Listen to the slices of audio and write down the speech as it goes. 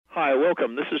Hi,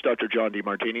 welcome. This is Dr. John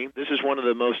DeMartini. This is one of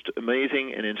the most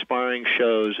amazing and inspiring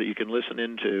shows that you can listen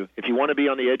into. If you want to be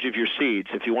on the edge of your seats,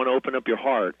 if you want to open up your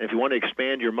heart, if you want to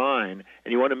expand your mind,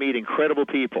 and you want to meet incredible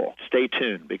people, stay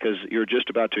tuned because you're just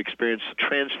about to experience a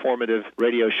transformative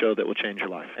radio show that will change your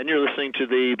life. And you're listening to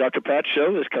the Dr. Pat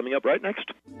Show that's coming up right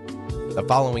next. The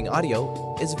following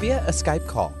audio is via a Skype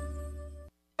call.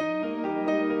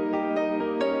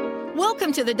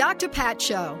 Welcome to the Dr. Pat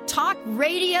Show. Talk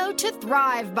radio to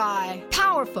thrive by.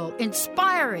 Powerful,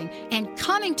 inspiring, and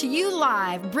coming to you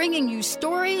live, bringing you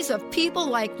stories of people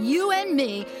like you and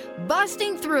me,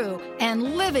 busting through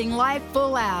and living life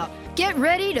full out. Get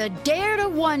ready to dare to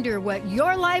wonder what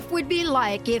your life would be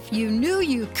like if you knew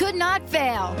you could not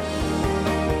fail.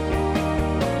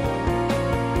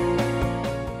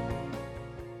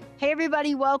 Hey,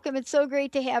 everybody, welcome. It's so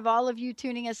great to have all of you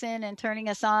tuning us in and turning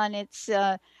us on. It's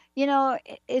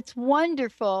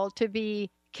wonderful to be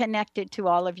connected to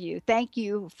all of you. Thank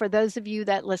you for those of you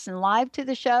that listen live to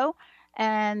the show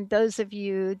and those of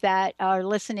you that are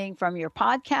listening from your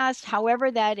podcast,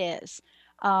 however that is.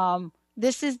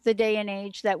 This is the day and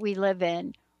age that we live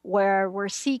in where we're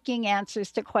seeking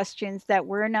answers to questions that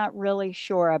we're not really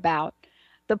sure about.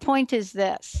 The point is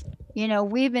this,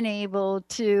 we've been able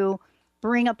to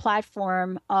bring a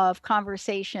platform of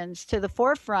conversations to the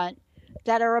forefront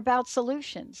that are about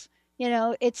solutions.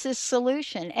 It's a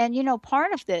solution. And,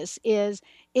 part of this is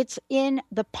it's in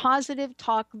the positive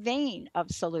talk vein of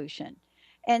solution.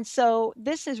 And so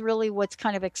this is really what's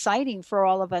kind of exciting for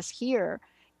all of us here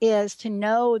is to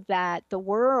know that the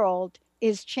world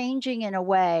is changing in a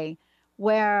way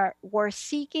where we're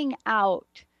seeking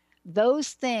out those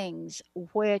things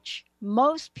which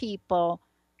most people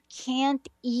can't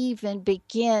even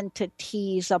begin to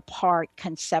tease apart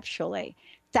conceptually.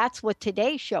 That's what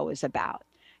today's show is about.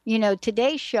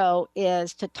 Today's show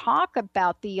is to talk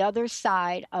about the other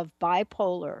side of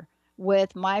bipolar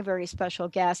with my very special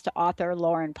guest, author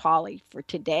Lauren Polly, for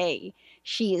today.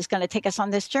 She is going to take us on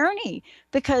this journey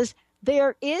because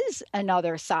there is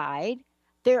another side.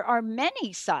 There are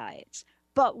many sides.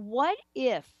 But what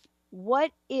if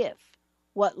what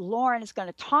Lauren is going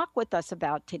to talk with us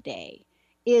about today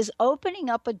is opening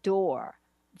up a door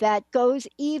that goes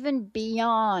even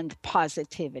beyond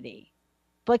positivity,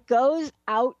 but goes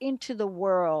out into the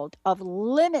world of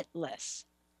limitless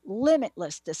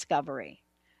discovery.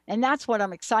 And that's what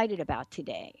I'm excited about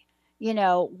today.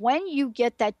 When you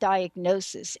get that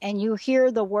diagnosis and you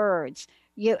hear the words,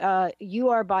 you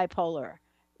are bipolar,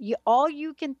 all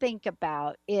you can think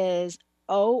about is,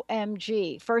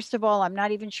 OMG. First of all, I'm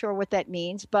not even sure what that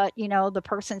means, but the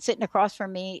person sitting across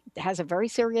from me has a very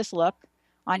serious look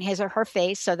on his or her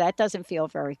face, so that doesn't feel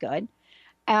very good.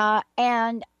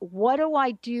 And what do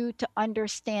I do to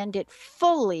understand it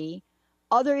fully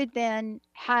other than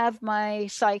have my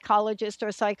psychologist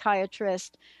or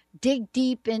psychiatrist dig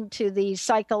deep into the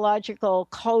psychological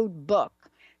code book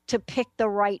to pick the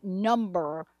right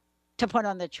number to put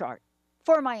on the chart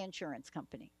for my insurance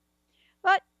company?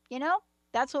 But,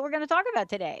 that's what we're going to talk about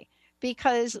today,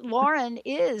 because Lauren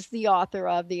is the author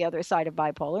of The Other Side of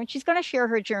Bipolar, and she's going to share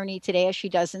her journey today as she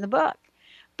does in the book.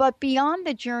 But beyond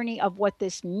the journey of what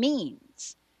this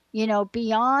means,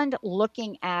 beyond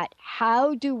looking at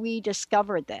how do we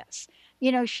discover this,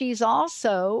 she's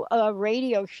also a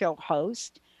radio show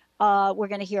host. We're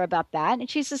going to hear about that. And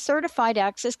she's a certified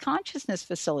access consciousness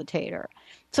facilitator.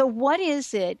 So what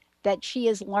is it that she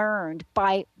has learned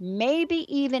by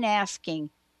maybe even asking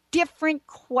different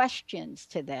questions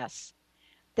to this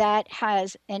that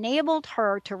has enabled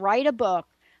her to write a book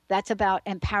that's about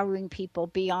empowering people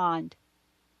beyond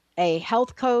a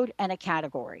health code and a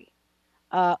category?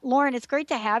 Lauren, it's great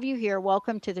to have you here.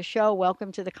 Welcome to the show.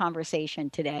 Welcome to the conversation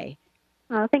today.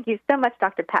 Oh, thank you so much,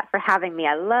 Dr. Pat, for having me.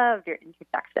 I loved your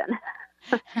introduction.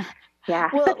 Yeah,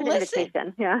 well, such an listen,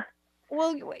 invitation. Yeah.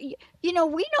 Well, we know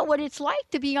what it's like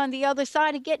to be on the other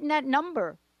side of getting that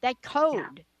number, that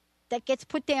code that gets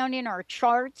put down in our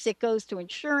charts. It goes to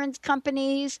insurance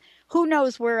companies. Who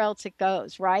knows where else it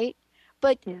goes, right?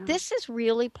 But this is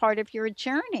really part of your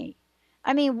journey.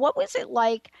 I mean, what was it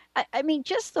like? I mean,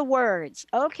 just the words.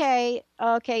 Okay,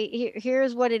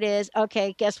 here's what it is.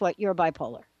 Okay, guess what? You're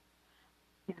bipolar.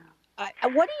 Yeah.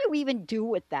 What do you even do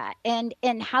with that? And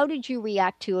how did you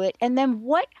react to it? And then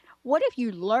what have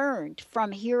you learned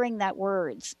from hearing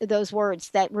those words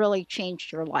that really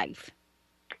changed your life?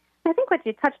 I think what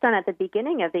you touched on at the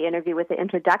beginning of the interview with the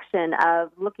introduction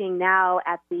of looking now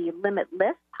at the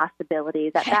limitless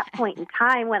possibilities. At that point in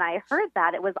time, when I heard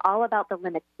that, it was all about the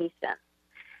limitations.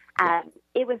 And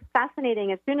it was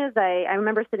fascinating. As soon as I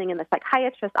remember sitting in the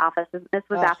psychiatrist's office, this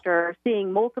was after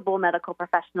seeing multiple medical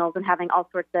professionals and having all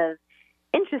sorts of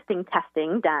interesting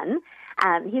testing done.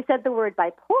 He said the word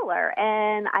bipolar,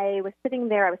 and I was sitting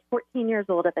there. I was 14 years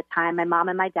old at the time. My mom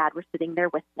and my dad were sitting there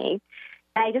with me.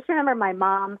 And I just remember my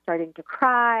mom starting to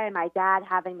cry, my dad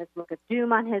having this look of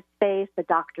doom on his face. The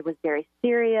doctor was very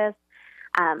serious.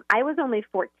 I was only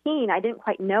 14. I didn't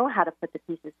quite know how to put the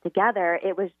pieces together.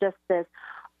 It was just this,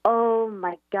 oh,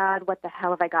 my God, what the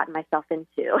hell have I gotten myself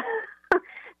into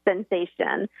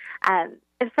sensation. And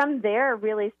from there,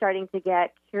 really starting to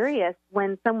get curious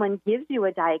when someone gives you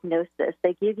a diagnosis,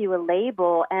 they give you a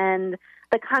label, and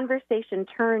the conversation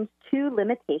turns to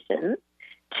limitations,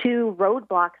 to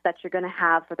roadblocks that you're going to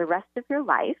have for the rest of your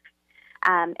life.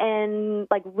 And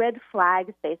like red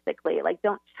flags, basically, like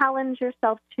don't challenge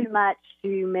yourself too much.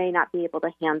 You may not be able to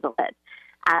handle it.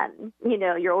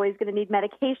 You're always going to need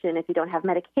medication. If you don't have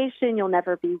medication, you'll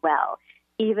never be well.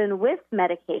 Even with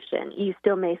medication, you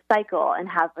still may cycle and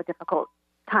have a difficult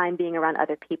time being around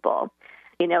other people.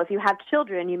 If you have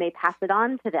children, you may pass it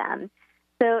on to them.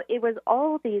 So it was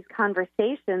all these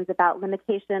conversations about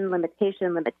limitation, and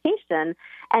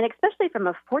especially from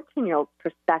a 14-year-old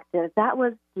perspective, that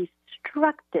was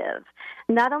destructive,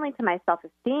 not only to my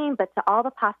self-esteem, but to all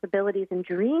the possibilities and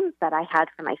dreams that I had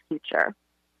for my future.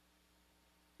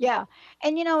 Yeah.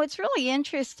 And, it's really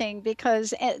interesting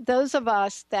because those of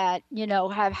us that,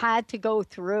 have had to go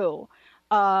through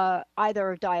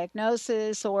either a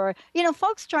diagnosis or,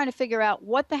 folks trying to figure out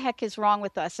what the heck is wrong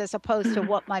with us as opposed to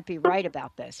what might be right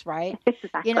about this, right?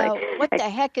 Exactly. What the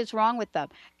heck is wrong with them?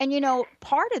 And,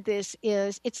 part of this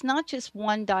is it's not just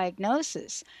one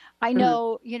diagnosis. I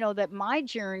know, that my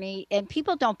journey, and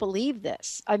people don't believe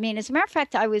this. I mean, as a matter of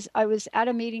fact, I was at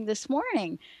a meeting this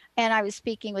morning and I was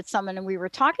speaking with someone and we were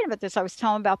talking about this. I was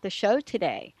telling about the show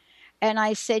today. And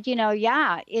I said,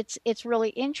 it's really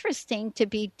interesting to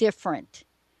be different.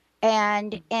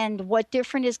 And what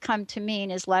different has come to mean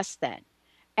is less than.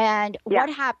 And what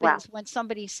happens when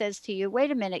somebody says to you, wait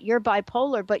a minute, you're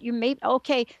bipolar, but you're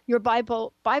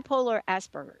bipolar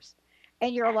Asperger's.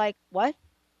 And you're like, what?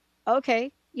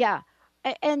 Okay, yeah.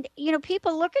 And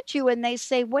people look at you and they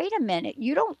say, wait a minute,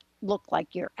 you don't look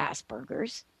like you're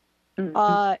Asperger's.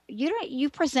 You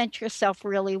present yourself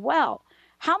really well.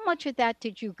 How much of that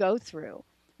did you go through?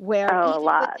 Where even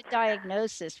with the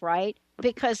diagnosis, right?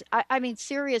 Because I mean,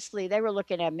 seriously, they were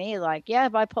looking at me like, yeah,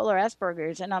 bipolar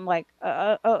Asperger's. And I'm like,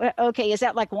 okay, is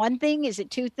that like one thing? Is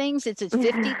it two things? Is it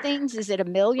 50 things? Is it a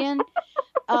million?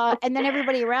 And then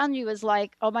everybody around you is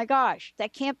like, oh my gosh,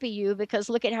 that can't be you because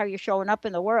look at how you're showing up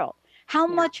in the world. How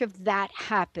much of that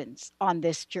happens on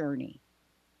this journey?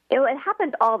 It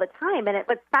happens all the time. And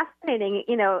what's fascinating,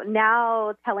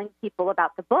 now telling people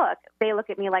about the book, they look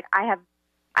at me like I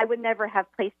would never have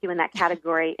placed you in that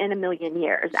category in a million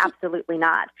years. Absolutely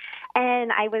not.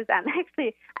 And I was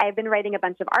I've been writing a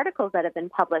bunch of articles that have been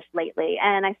published lately.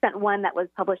 And I sent one that was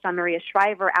published on Maria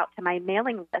Shriver out to my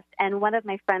mailing list. And one of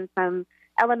my friends from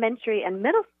elementary and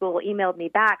middle school emailed me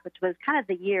back, which was kind of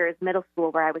the years middle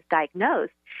school where I was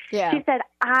diagnosed. Yeah. She said,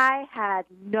 I had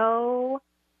no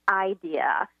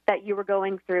idea that you were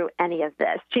going through any of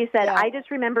this. She said, I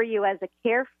just remember you as a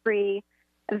carefree,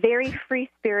 very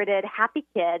free-spirited, happy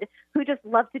kid who just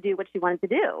loved to do what she wanted to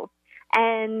do.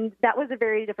 And that was a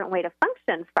very different way to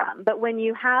function from. But when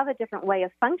you have a different way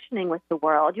of functioning with the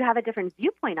world, you have a different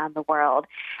viewpoint on the world,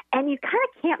 and you kind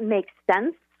of can't make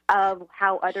sense of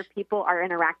how other people are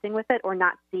interacting with it or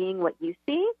not seeing what you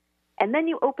see. And then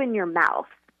you open your mouth.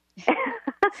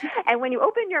 And when you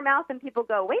open your mouth and people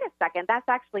go, wait a second, that's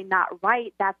actually not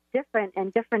right, that's different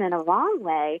and different in a wrong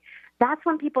way, that's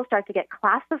when people start to get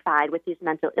classified with these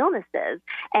mental illnesses,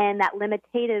 and that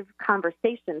limitative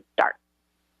conversation starts.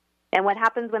 And what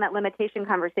happens when that limitation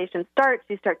conversation starts,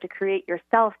 you start to create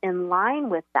yourself in line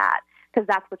with that, because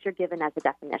that's what you're given as a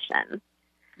definition.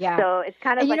 Yeah. So it's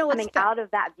kind of like coming out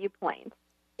of that viewpoint.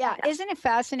 Yeah. Isn't it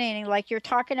fascinating? Like you're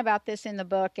talking about this in the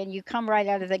book and you come right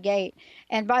out of the gate.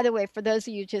 And by the way, for those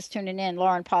of you just tuning in,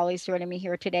 Lauren Polly's joining me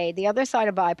here today. The Other Side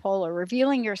of Bipolar,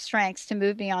 revealing your strengths to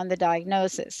move beyond the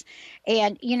diagnosis.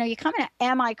 And, you come in,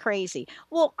 am I crazy?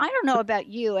 Well, I don't know about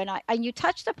you. And you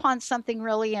touched upon something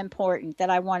really important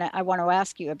that I want to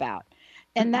ask you about.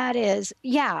 And that is,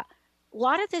 a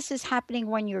lot of this is happening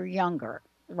when you're younger.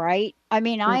 Right? I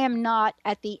mean, I am not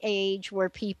at the age where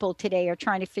people today are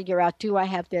trying to figure out, do I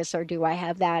have this or do I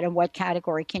have that? And what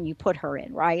category can you put her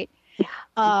in? Right.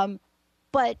 Yeah.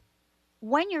 But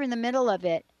when you're in the middle of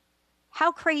it,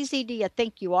 how crazy do you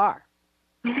think you are?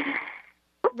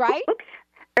 Right?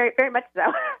 Very, very much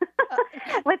so.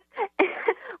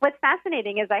 What's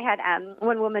fascinating is I had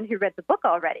one woman who read the book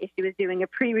already. She was doing a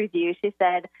pre-review. She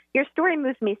said, your story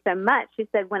moved me so much. She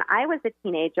said, when I was a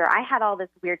teenager, I had all this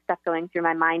weird stuff going through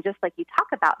my mind, just like you talk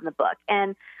about in the book.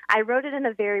 And I wrote it in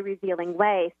a very revealing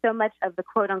way. So much of the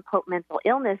quote-unquote mental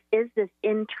illness is this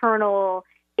internal,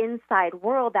 inside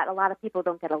world that a lot of people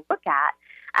don't get a look at.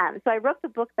 So I wrote the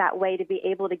book that way to be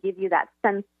able to give you that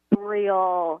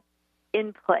sensorial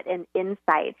input and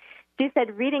insight. She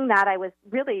said, reading that, I was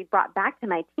really brought back to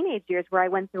my teenage years where I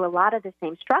went through a lot of the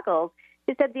same struggles.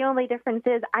 She said, the only difference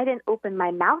is I didn't open my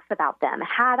mouth about them.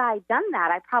 Had I done that,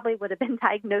 I probably would have been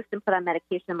diagnosed and put on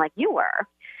medication like you were.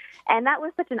 And that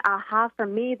was such an aha for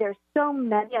me. There's so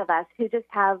many of us who just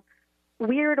have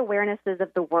weird awarenesses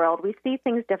of the world. We see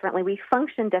things differently, we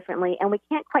function differently, and we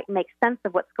can't quite make sense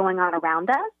of what's going on around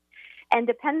us. And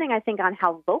depending, I think, on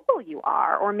how vocal you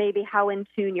are, or maybe how in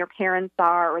tune your parents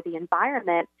are, or the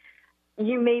environment,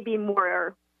 you may be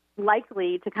more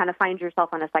likely to kind of find yourself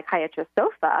on a psychiatrist's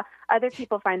sofa. Other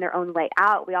people find their own way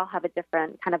out. We all have a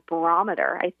different kind of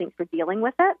barometer, I think, for dealing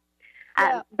with it.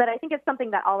 But I think it's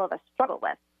something that all of us struggle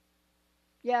with.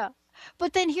 Yeah.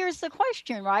 But then here's the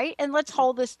question, right? And let's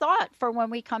hold this thought for when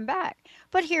we come back.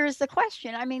 But here's the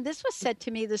question. I mean, this was said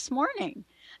to me this morning.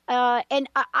 And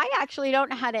I actually don't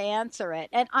know how to answer it.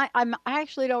 And I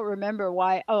actually don't remember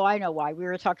why. Oh, I know why. We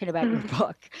were talking about your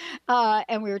book.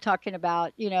 And we were talking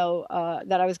about,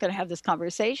 that I was going to have this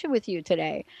conversation with you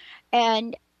today.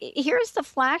 And here's the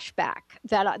flashback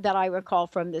that I recall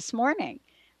from this morning.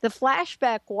 The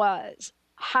flashback was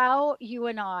how you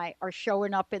and I are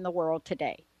showing up in the world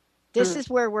today. This is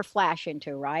where we're flashing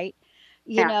to, right?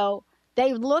 You know,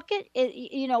 they look at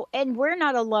it, and we're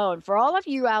not alone. For all of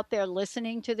you out there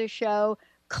listening to the show,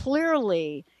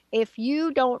 clearly, if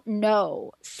you don't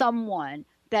know someone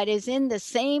that is in the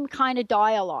same kind of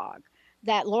dialogue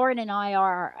that Lauren and I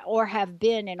are or have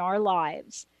been in our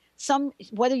lives,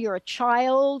 whether you're a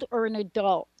child or an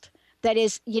adult that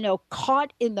is,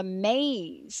 caught in the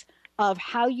maze of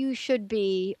how you should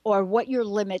be or what your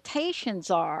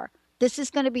limitations are, this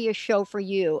is going to be a show for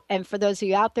you. And for those of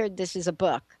you out there, this is a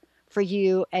book for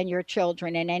you and your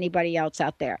children and anybody else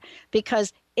out there.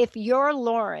 Because if you're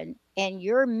Lauren and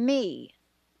you're me,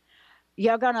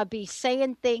 you're going to be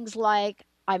saying things like,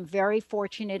 I'm very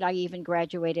fortunate I even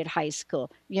graduated high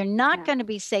school. You're not going to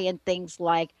be saying things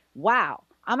like, wow,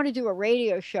 I'm going to do a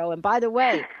radio show. And by the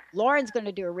way, Lauren's going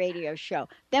to do a radio show.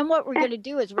 Then what we're going to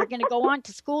do is we're going to go on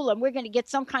to school and we're going to get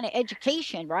some kind of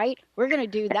education, right? We're going to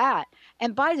do that.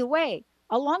 And by the way,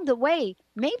 along the way,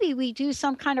 maybe we do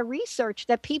some kind of research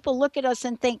that people look at us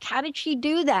and think, how did she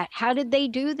do that? How did they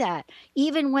do that?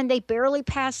 Even when they barely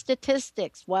pass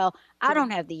statistics. Well, I don't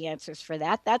have the answers for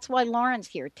that. That's why Lauren's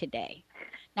here today.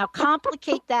 Now,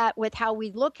 complicate that with how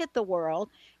we look at the world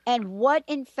and what,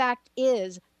 in fact,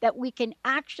 is that we can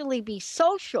actually be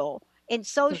social in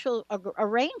social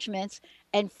arrangements.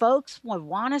 And folks would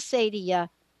want to say to you,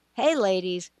 hey,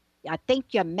 ladies, I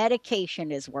think your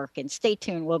medication is working. Stay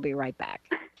tuned. We'll be right back.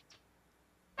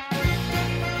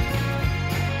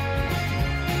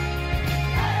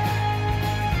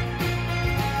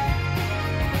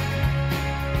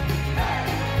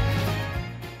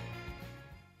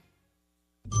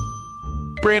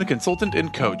 Brand consultant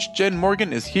and coach Jen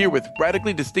Morgan is here with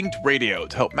Radically Distinct Radio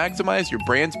to help maximize your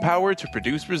brand's power to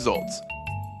produce results.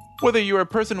 Whether you're a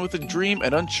person with a dream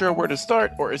and unsure where to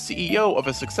start, or a CEO of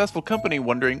a successful company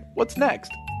wondering what's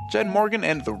next, Jen Morgan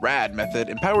and the RAD method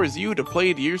empowers you to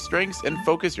play to your strengths and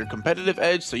focus your competitive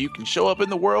edge so you can show up in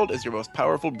the world as your most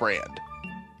powerful brand.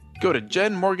 Go to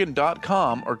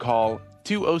jenmorgan.com or call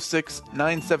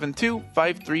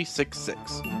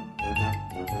 206-972-5366.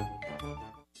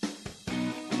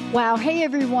 Wow. Hey,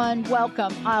 everyone.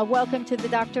 Welcome. Welcome to the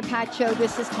Dr. Pat Show.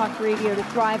 This is Talk Radio to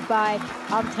Thrive By.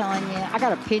 I'm telling you, I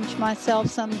got to pinch myself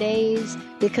some days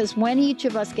because when each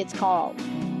of us gets called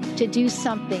to do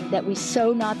something that we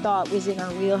so not thought was in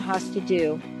our wheelhouse to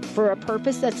do for a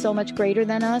purpose that's so much greater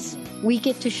than us, we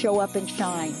get to show up and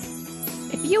shine.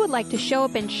 If you would like to show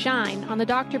up and shine on the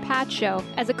Dr. Pat Show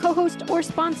as a co-host or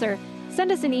sponsor,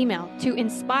 send us an email to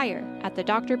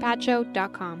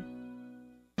inspire@thedrpatshow.com.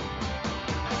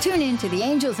 Tune in to the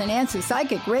Angels and Answers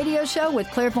Psychic Radio Show with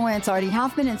clairvoyants Artie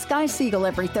Hoffman and Sky Siegel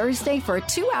every Thursday for a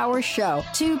 2-hour show,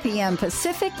 2 p.m.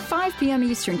 Pacific, 5 p.m.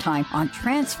 Eastern Time on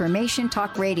Transformation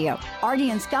Talk Radio. Artie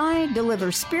and Sky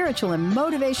deliver spiritual and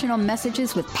motivational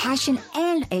messages with passion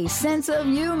and a sense of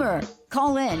humor.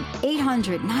 Call in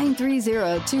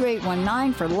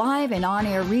 800-930-2819 for live and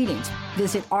on-air readings.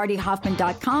 Visit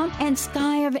artiehoffman.com and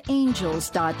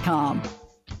skyofangels.com.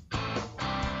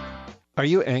 Are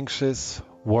you anxious,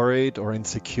 worried, or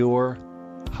insecure?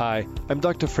 Hi, I'm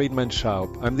Dr. Friedman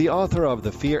Schaub. I'm the author of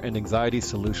The Fear and Anxiety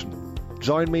Solution.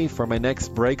 Join me for my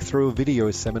next breakthrough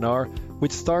video seminar,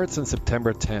 which starts on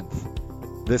September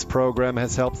 10th. This program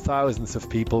has helped thousands of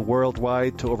people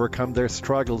worldwide to overcome their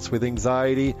struggles with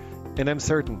anxiety, and I'm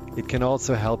certain it can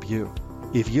also help you.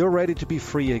 If you're ready to be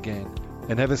free again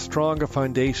and have a stronger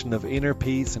foundation of inner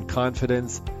peace and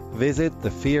confidence, visit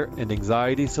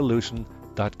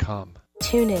thefearandanxietysolution.com.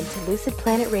 Tune in to Lucid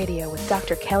Planet Radio with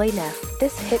Dr. Kelly Neff.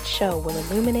 This hit show will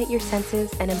illuminate your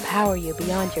senses and empower you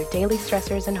beyond your daily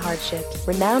stressors and hardships.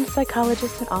 Renowned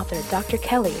psychologist and author Dr.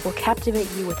 Kelly will captivate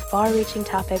you with far-reaching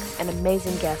topics and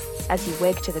amazing guests as you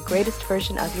wake to the greatest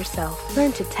version of yourself.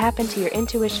 Learn to tap into your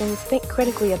intuitions, think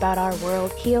critically about our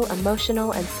world, heal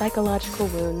emotional and psychological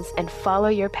wounds, and follow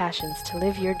your passions to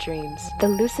live your dreams. The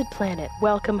Lucid Planet.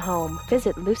 Welcome home.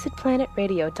 Visit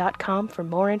lucidplanetradio.com for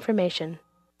more information.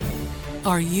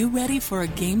 Are you ready for a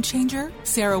game changer?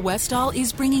 Sarah Westall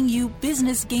is bringing you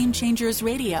Business Game Changers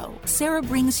Radio. Sarah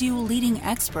brings you leading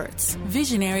experts,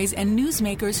 visionaries, and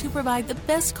newsmakers who provide the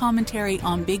best commentary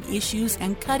on big issues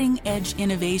and cutting-edge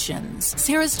innovations.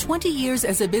 Sarah's 20 years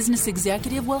as a business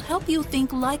executive will help you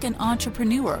think like an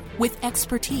entrepreneur with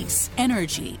expertise,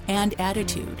 energy, and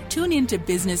attitude. Tune in to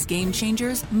Business Game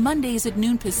Changers Mondays at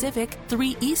noon Pacific,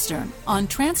 3 Eastern on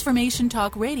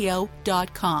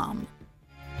TransformationTalkRadio.com.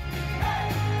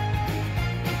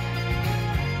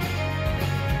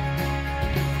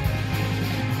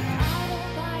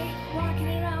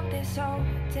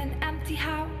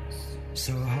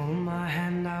 So hold my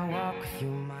hand, I'll walk with you,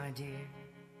 my dear.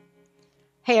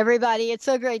 Hey, everybody. It's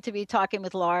so great to be talking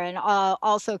with Lauren,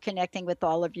 also connecting with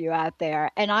all of you out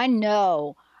there. And I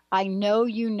know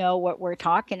you know what we're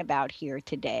talking about here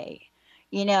today.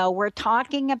 You know, we're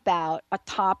talking about a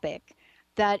topic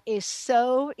that is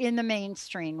so in the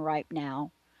mainstream right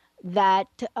now that,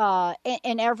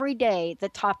 and every day the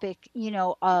topic, you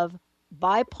know, of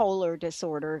bipolar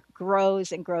disorder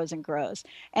grows and grows and grows.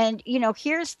 And, you know,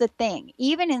 here's the thing,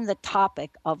 even in the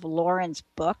topic of Lauren's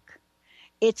book,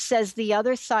 it says the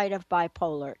other side of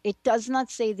bipolar. It does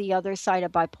not say the other side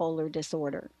of bipolar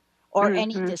disorder or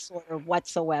any disorder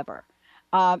whatsoever.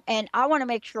 And I want to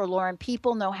make sure, Lauren,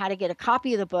 people know how to get a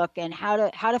copy of the book and how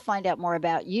to find out more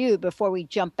about you before we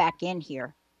jump back in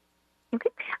here. Okay.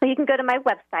 Well, you can go to my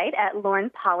website at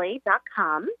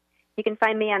laurenpolly.com. You can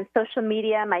find me on social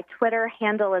media. My Twitter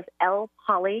handle is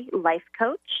LPolly Life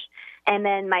Coach. And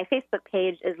then my Facebook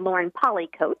page is Lauren Polly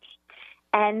Coach.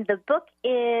 And the book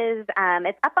is,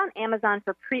 it's up on Amazon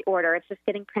for pre-order. It's just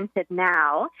getting printed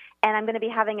now. And I'm going to be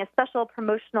having a special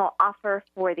promotional offer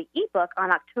for the ebook on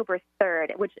October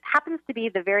 3rd, which happens to be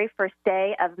the very first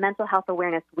day of Mental Health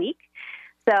Awareness Week.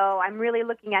 So I'm really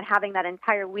looking at having that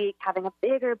entire week, having a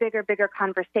bigger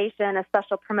conversation, a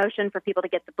special promotion for people to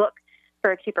get the book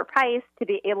for a cheaper price, to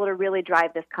be able to really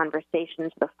drive this conversation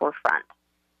to the forefront.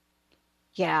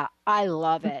 Yeah, I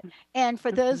love it. And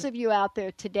for those of you out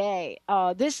there today,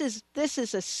 this is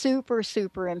a super,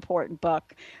 super important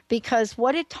book, because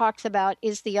what it talks about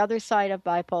is the other side of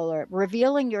bipolar,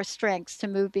 revealing your strengths to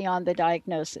move beyond the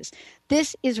diagnosis.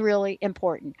 This is really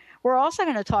important. We're also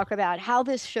going to talk about how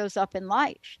this shows up in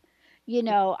life. You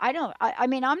know, I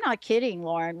mean, I'm not kidding,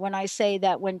 Lauren, when I say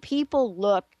that when people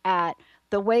look at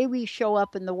the way we show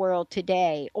up in the world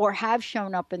today or have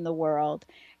shown up in the world,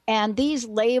 and these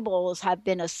labels have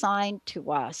been assigned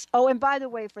to us. Oh, and by the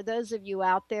way, for those of you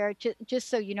out there, just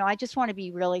so you know, I just want to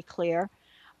be really clear.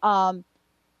 All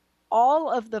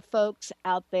of the folks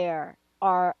out there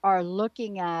are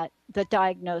looking at the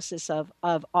diagnosis of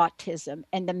autism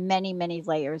and the many, many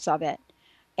layers of it.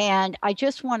 And I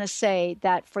just want to say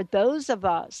that for those of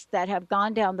us that have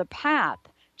gone down the path,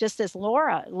 just as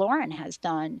Lauren has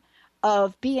done,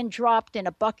 of being dropped in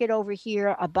a bucket over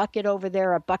here, a bucket over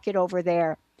there, a bucket over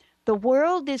there, the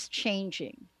world is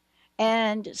changing.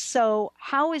 And so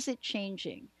how is it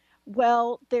changing?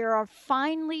 Well, there are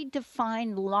finely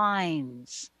defined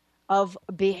lines of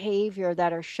behavior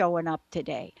that are showing up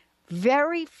today.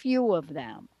 Very few of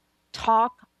them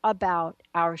talk about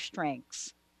our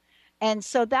strengths. And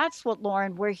so that's what,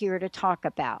 Lauren, we're here to talk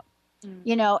about.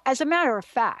 You know, as a matter of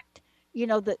fact, you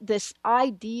know, this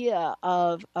idea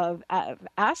of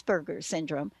Asperger's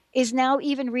syndrome is now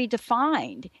even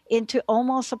redefined into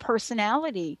almost a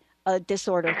personality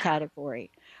disorder category.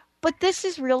 But this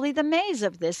is really the maze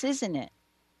of this, isn't it?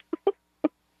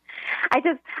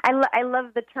 I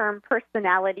love the term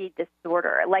personality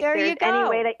disorder. Like there there's any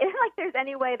way that there's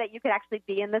any way that you could actually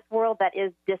be in this world that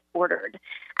is disordered.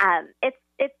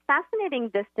 It's fascinating,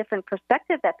 this different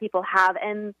perspective that people have,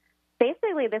 and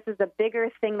basically this is a bigger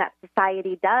thing that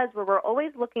society does where we're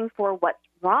always looking for what's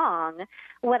wrong.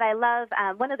 What I love,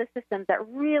 one of the systems that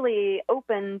really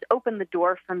opened the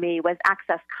door for me was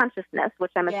access consciousness,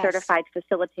 which I'm a certified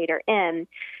facilitator in.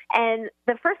 And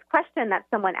the first question that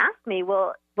someone asked me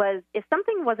was if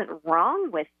something wasn't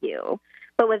wrong with you,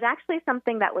 but was actually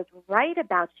something that was right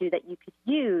about you that you could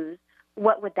use,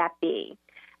 what would that be?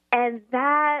 And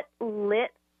that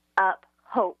lit up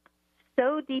hope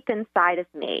so deep inside of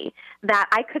me that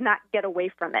I could not get away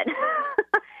from it.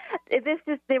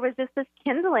 There was just this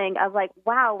kindling of like,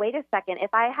 wow, wait a second.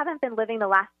 If I haven't been living the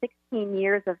last 16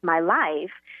 years of my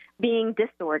life being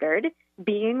disordered,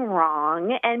 being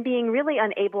wrong, and being really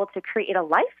unable to create a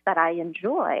life that I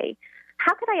enjoy,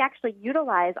 how could I actually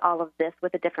utilize all of this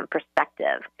with a different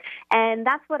perspective? And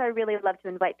that's what I really love to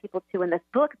invite people to in this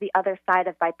book, The Other Side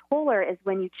of Bipolar, is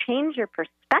when you change your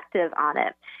perspective on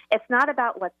it. It's not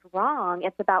about what's wrong,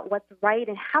 it's about what's right,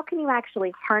 and how can you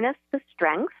actually harness the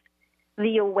strength,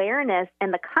 the awareness,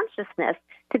 and the consciousness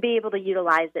to be able to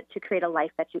utilize it to create a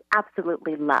life that you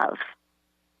absolutely love.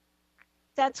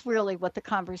 That's really what the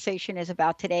conversation is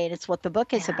about today, and it's what the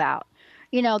book is about.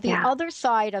 You know, the other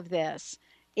side of this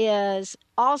is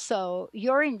also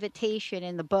your invitation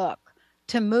in the book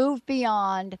to move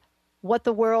beyond what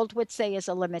the world would say is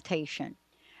a limitation.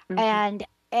 And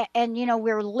you know,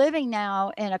 we're living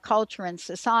now in a culture and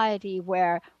society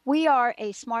where we are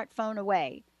a smartphone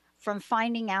away from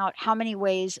finding out how many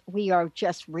ways we are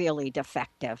just really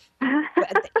defective.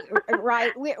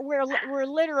 Right? We're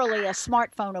literally a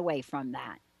smartphone away from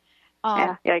that.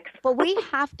 Yikes. But we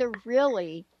have to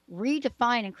really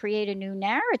redefine and create a new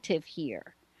narrative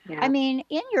here. I mean,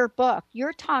 in your book,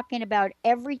 you're talking about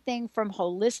everything from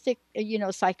holistic,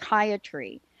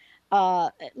 psychiatry,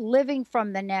 living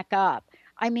from the neck up.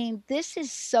 I mean, this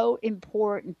is so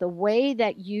important, the way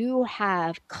that you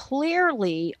have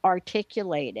clearly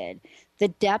articulated the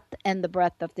depth and the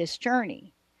breadth of this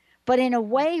journey, but in a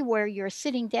way where you're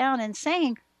sitting down and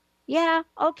saying, yeah,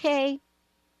 okay,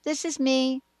 this is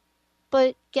me,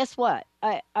 but guess what?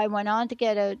 I went on to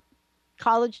get a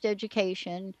college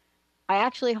education. I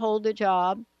actually hold a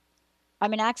job.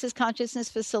 I'm an access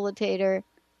consciousness facilitator,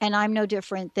 and I'm no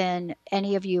different than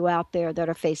any of you out there that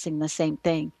are facing the same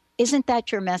thing. Isn't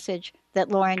that your message, that,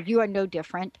 Lauren, you are no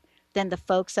different than the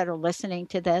folks that are listening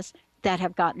to this that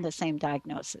have gotten the same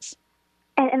diagnosis?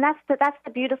 And that's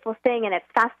the beautiful thing, and it's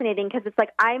fascinating because it's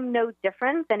like I'm no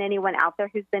different than anyone out there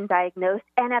who's been diagnosed,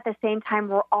 and at the same time,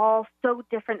 we're all so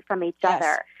different from each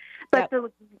other. But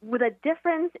the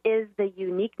difference is the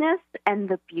uniqueness and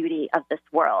the beauty of this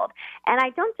world. And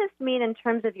I don't just mean in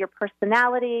terms of your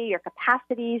personality, your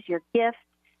capacities, your gifts,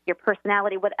 your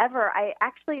personality, whatever. I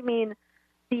actually mean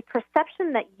the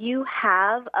perception that you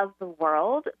have of the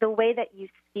world, the way that you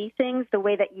see things, the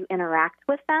way that you interact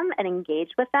with them and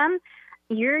engage with them.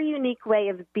 Your unique way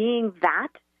of being that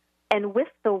and with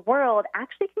the world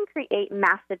actually can create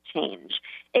massive change.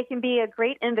 It can be a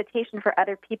great invitation for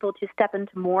other people to step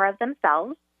into more of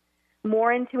themselves,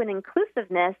 more into an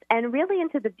inclusiveness, and really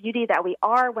into the beauty that we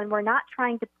are when we're not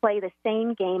trying to play the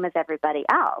same game as everybody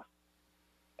else.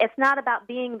 It's not about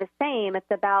being the same. It's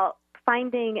about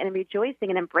finding and rejoicing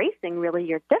and embracing really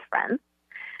your difference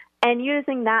and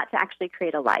using that to actually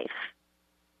create a life.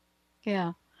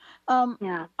 I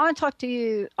want to talk to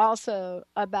you also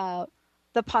about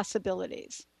the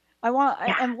possibilities.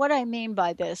 And what I mean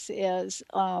by this is,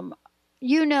 and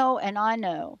I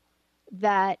know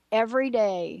that every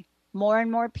day more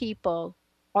and more people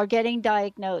are getting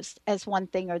diagnosed as one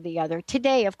thing or the other.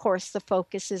 Today, of course, the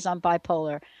focus is on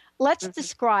bipolar. Let's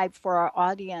describe for our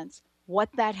audience what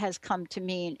that has come to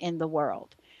mean in the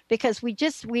world, because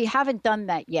we haven't done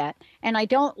that yet. And I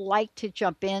don't like to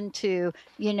jump into,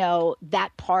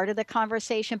 that part of the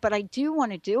conversation, but I do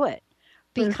want to do it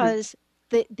because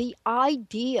the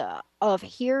idea of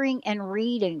hearing and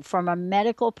reading from a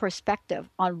medical perspective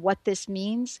on what this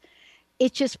means,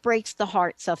 it just breaks the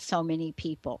hearts of so many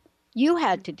people. You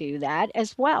had to do that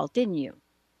as well, didn't you?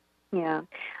 Yeah.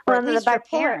 Well, at least your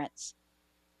parents.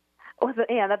 Well,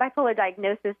 the bipolar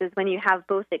diagnosis is when you have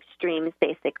both extremes,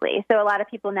 basically. So a lot of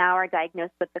people now are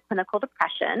diagnosed with the clinical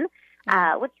depression,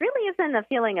 which really isn't a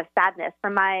feeling of sadness.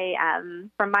 From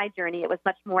my journey, it was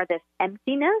much more this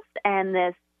emptiness and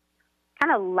this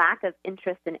kind of lack of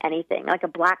interest in anything, like a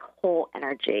black hole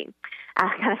energy.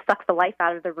 Kind of sucks the life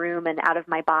out of the room and out of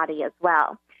my body as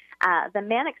well. The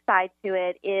manic side to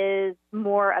it is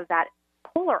more of that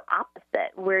polar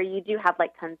opposite, where you do have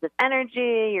like tons of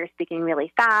energy, you're speaking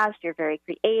really fast, you're very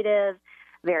creative,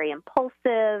 very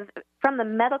impulsive. From the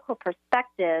medical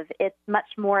perspective, it's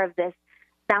much more of this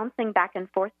bouncing back and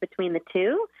forth between the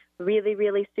two, really,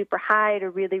 really super high to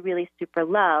really, really super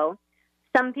low.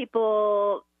 Some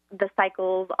people, the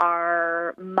cycles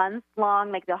are months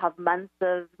long, like they'll have months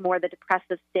of more the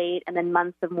depressive state and then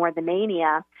months of more the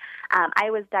mania. I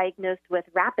was diagnosed with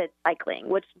rapid cycling,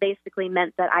 which basically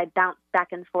meant that I bounced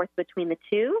back and forth between the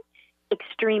two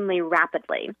extremely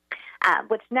rapidly,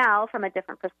 which now, from a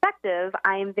different perspective,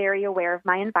 I am very aware of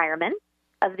my environment,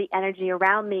 of the energy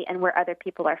around me, and where other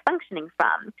people are functioning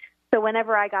from. So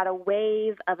whenever I got a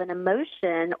wave of an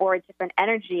emotion or a different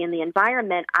energy in the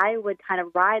environment, I would kind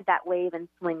of ride that wave and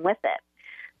swing with it.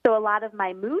 So a lot of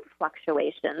my mood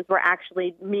fluctuations were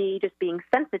actually me just being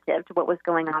sensitive to what was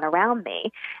going on around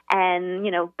me. And,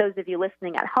 you know, those of you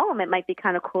listening at home, it might be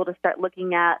kind of cool to start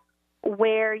looking at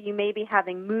where you may be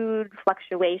having mood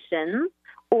fluctuations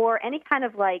or any kind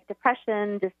of like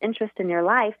depression, disinterest in your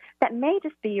life that may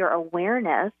just be your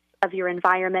awareness of your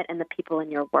environment and the people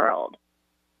in your world.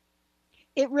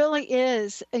 It really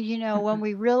is, you know, when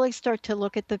we really start to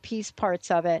look at the peace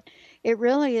parts of it, it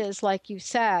really is, like you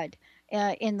said,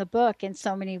 in the book in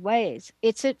so many ways.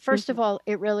 First of all,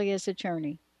 it really is a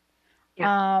journey.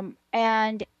 Yeah.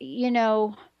 And, you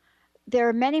know, there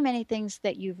are many, many things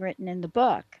that you've written in the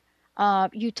book.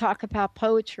 You talk about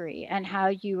poetry and how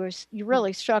you were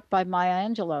really struck by Maya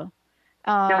Angelou.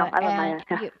 And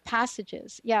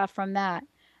passages, from that.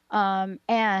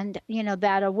 And, you know,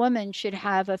 that a woman should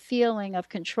have a feeling of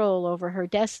control over her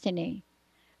destiny.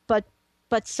 But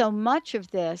so much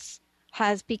of this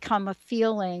has become a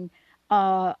feeling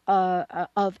of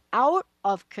out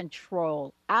of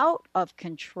control.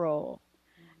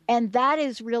 And that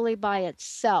is really by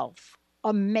itself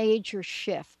a major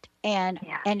shift and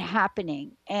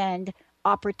happening and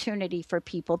opportunity for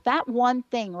people. That one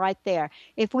thing right there,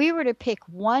 if we were to pick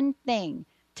one thing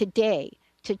today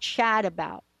to chat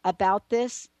about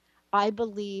this, I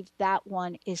believe that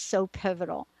one is so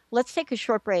pivotal. Let's take a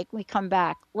short break. We come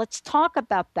back. Let's talk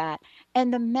about that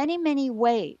and the many, many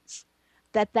ways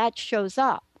that shows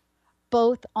up,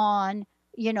 both on,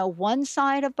 you know, one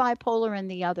side of bipolar and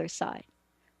the other side.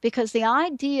 Because the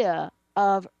idea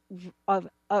of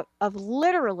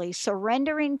literally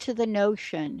surrendering to the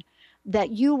notion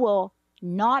that you will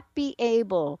not be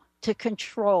able to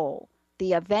control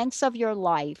the events of your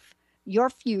life, your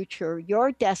future,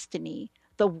 your destiny,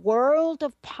 the world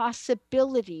of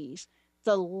possibilities,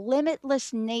 the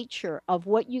limitless nature of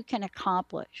what you can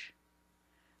accomplish.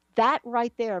 That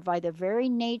right there, by the very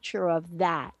nature of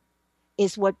that,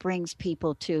 is what brings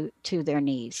people to their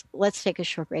knees. Let's take a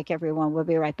short break, everyone. We'll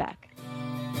be right back.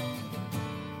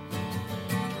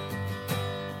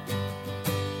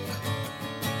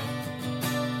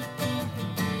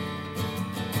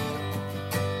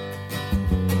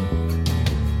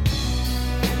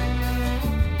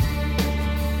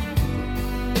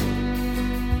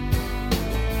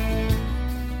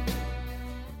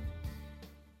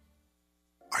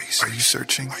 Are you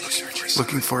searching?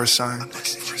 Looking for a sign?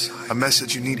 A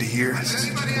message you need to hear?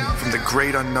 From the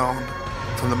great unknown,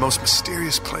 from the most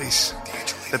mysterious place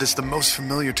that is the most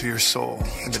familiar to your soul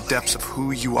in the depths of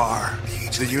who you are.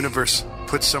 The universe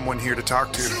put someone here to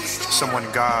talk to, someone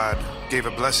God gave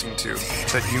a blessing to,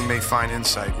 that you may find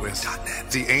insight with.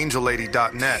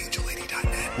 TheAngelLady.net,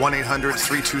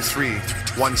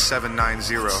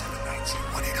 1-800-323-1790.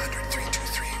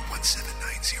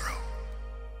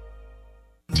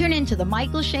 Tune in to The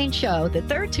Michael Shane Show, the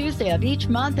third Tuesday of each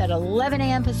month at 11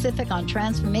 a.m. Pacific on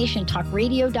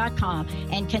TransformationTalkRadio.com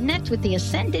and connect with the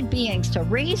ascended beings to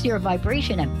raise your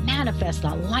vibration and manifest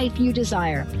the life you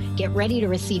desire. Get ready to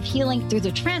receive healing through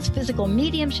the transphysical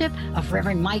mediumship of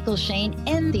Reverend Michael Shane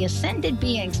and the ascended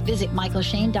beings. Visit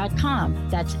MichaelShane.com.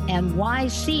 That's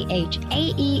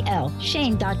MyChael,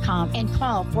 Shane.com, and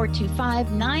call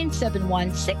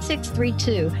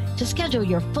 425-971-6632 to schedule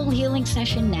your full healing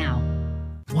session now.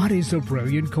 What is a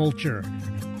brilliant culture?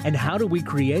 And how do we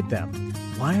create them?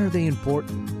 Why are they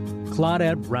important?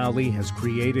 Claudette Rowley has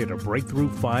created a breakthrough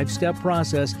 5-step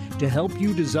process to help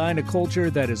you design a culture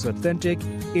that is authentic,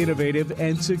 innovative,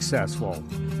 and successful.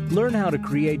 Learn how to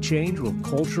create change with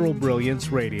Cultural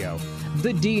Brilliance Radio,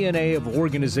 the DNA of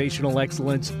organizational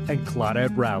excellence, and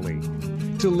Claudette Rowley.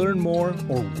 To learn more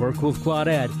or work with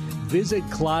Claudette, visit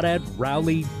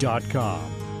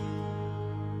ClaudetteRowley.com.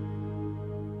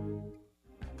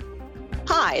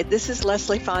 Hi, this is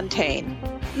Leslie Fontaine.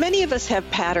 Many of us have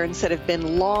patterns that have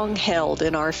been long held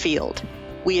in our field.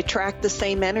 We attract the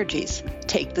same energies,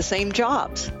 take the same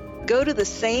jobs, go to the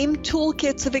same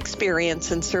toolkits of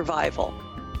experience and survival.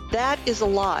 That is a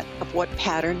lot of what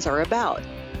patterns are about: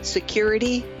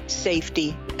 security,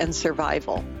 safety, and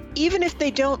survival. Even if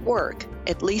they don't work,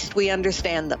 at least we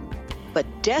understand them. But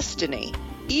destiny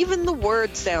Even the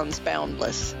word sounds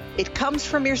boundless. It comes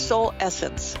from your soul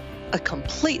essence, a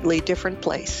completely different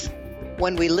place.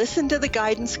 When we listen to the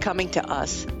guidance coming to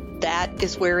us, that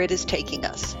is where it is taking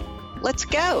us. Let's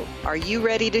go. Are you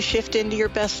ready to shift into your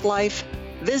best life?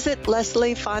 Visit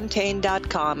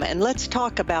lesliefontaine.com and let's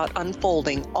talk about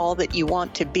unfolding all that you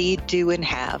want to be, do, and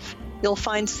have. You'll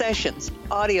find sessions,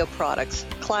 audio products,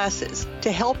 classes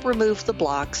to help remove the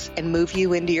blocks and move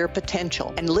you into your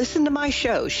potential. And listen to my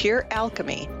show, Sheer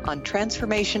Alchemy, on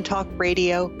Transformation Talk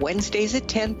Radio, Wednesdays at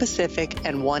 10 Pacific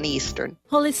and 1 Eastern.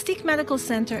 Holistic Medical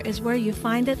Center is where you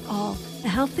find it all. A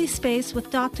healthy space with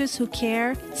doctors who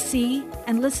care, see,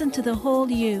 and listen to the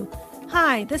whole you.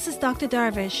 Hi, this is Dr.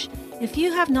 Darvish. If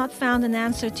you have not found an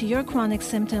answer to your chronic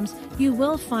symptoms, you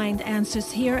will find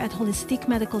answers here at Holistic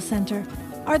Medical Center.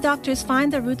 Our doctors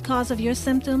find the root cause of your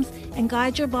symptoms and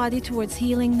guide your body towards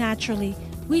healing naturally.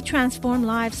 We transform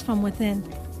lives from within.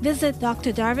 Visit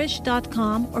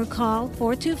drdarvish.com or call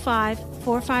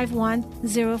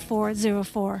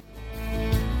 425-451-0404.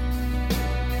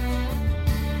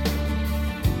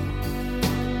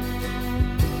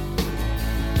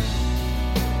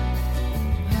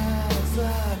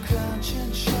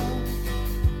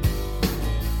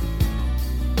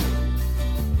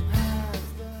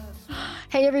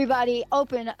 Hey, everybody,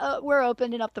 we're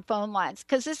opening up the phone lines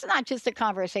because this is not just a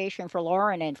conversation for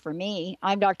Lauren and for me.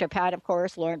 I'm Dr. Pat, of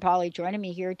course, Lauren Polly joining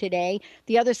me here today.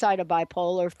 The Other Side of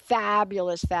Bipolar,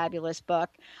 fabulous, fabulous book.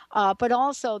 But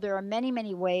also there are many,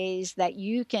 many ways that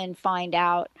you can find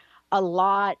out a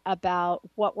lot about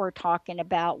what we're talking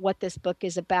about, what this book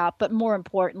is about. But more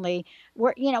importantly,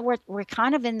 we're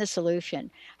kind of in the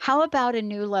solution. How about a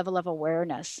new level of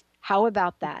awareness? How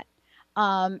about that?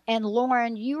 And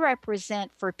Lauren, you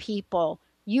represent for people,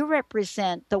 you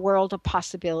represent the world of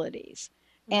possibilities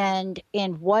and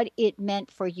what it meant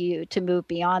for you to move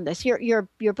beyond this. Your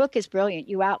book is brilliant.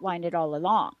 You outlined it all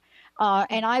along.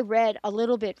 And I read a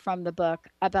little bit from the book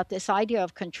about this idea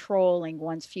of controlling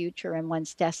one's future and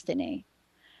one's destiny.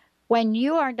 When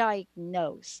you are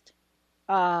diagnosed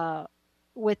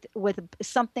with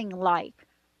something like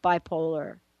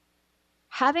bipolar,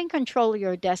 having control of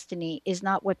your destiny is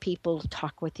not what people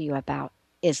talk with you about,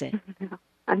 is it? No,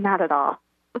 not at all.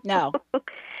 No.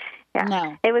 Yeah.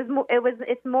 No.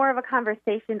 It's more of a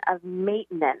conversation of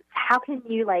maintenance. How can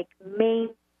you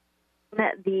maintain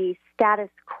the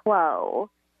status quo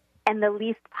and the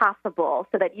least possible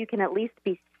so that you can at least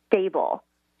be stable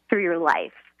through your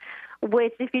life?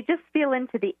 Which, if you just feel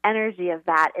into the energy of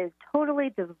that, is totally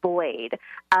devoid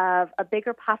of a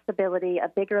bigger possibility, a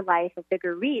bigger life, a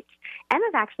bigger reach, and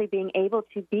of actually being able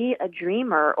to be a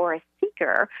dreamer or a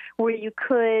seeker where you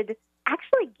could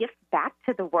actually gift back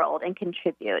to the world and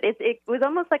contribute. It was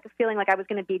almost like a feeling like I was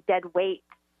going to be dead weight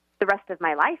the rest of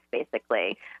my life,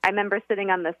 basically. I remember sitting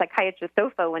on the psychiatrist's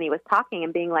sofa when he was talking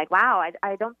and being like, wow,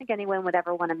 I don't think anyone would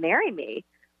ever want to marry me.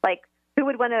 Like, who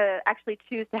would want to actually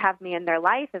choose to have me in their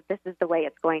life if this is the way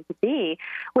it's going to be,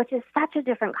 which is such a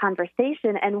different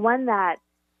conversation and one that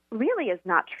really is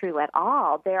not true at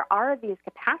all. There are these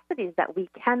capacities that we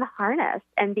can harness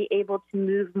and be able to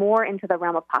move more into the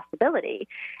realm of possibility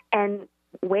and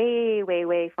way, way,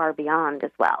 way far beyond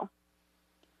as well.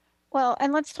 Well,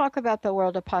 and let's talk about the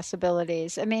world of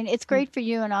possibilities. I mean, it's great for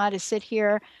you and I to sit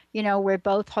here. We're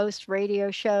both host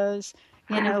radio shows.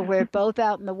 We're both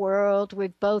out in the world. We're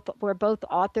both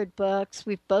authored books.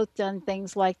 We've both done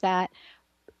things like that.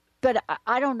 But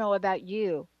I don't know about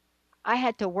you. I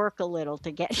had to work a little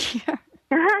to get here.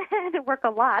 I had to work a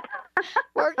lot.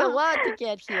 Work a lot to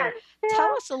get here. Yeah.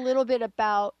 Tell us a little bit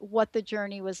about what the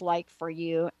journey was like for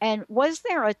you. And was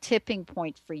there a tipping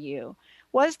point for you?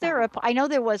 I know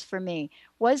there was for me.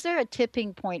 Was there a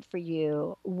tipping point for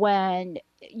you when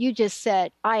you just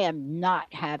said, I am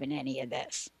not having any of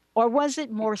this? Or was it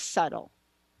more subtle?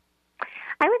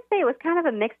 I would say it was kind of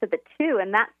a mix of the two,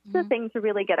 and that's the thing to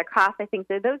really get across. I think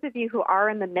that those of you who are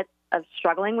in the midst of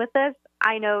struggling with this,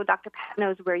 I know Dr. Pat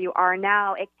knows where you are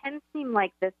now. It can seem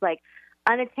like this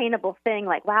unattainable thing,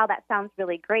 wow, that sounds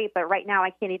really great, but right now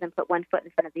I can't even put one foot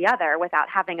in front of the other without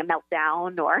having a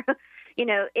meltdown or,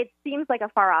 it seems like a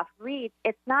far off reach.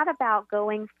 It's not about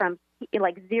going from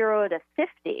 0 to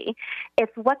 50.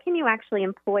 It's what can you actually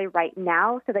employ right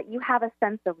now so that you have a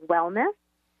sense of wellness.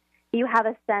 You have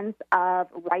a sense of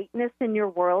rightness in your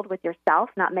world with yourself,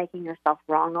 not making yourself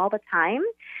wrong all the time,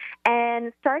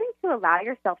 and starting to allow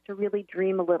yourself to really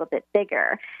dream a little bit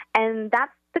bigger. And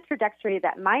that's the trajectory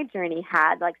that my journey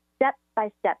had, step by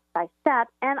step by step.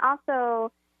 And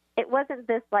also, it wasn't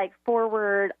this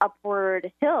forward,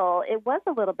 upward hill. It was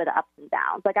a little bit of ups and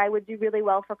downs. I would do really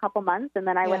well for a couple months, and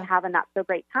then I would have a not so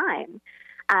great time.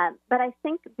 But I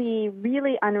think the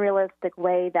really unrealistic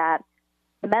way that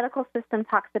the medical system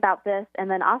talks about this, and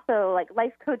then also like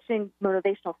life coaching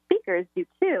motivational speakers do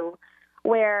too,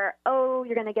 where, oh,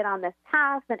 you're going to get on this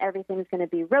path and everything's going to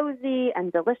be rosy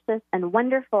and delicious and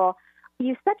wonderful.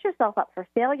 You set yourself up for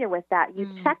failure with that. You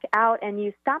check out and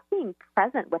you stop being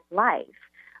present with life.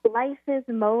 Life is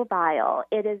mobile.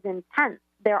 It is intense.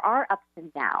 There are ups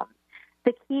and downs.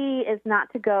 The key is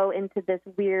not to go into this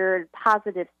weird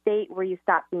positive state where you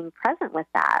stop being present with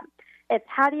that. It's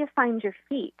how do you find your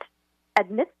feet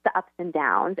amidst the ups and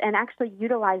downs and actually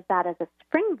utilize that as a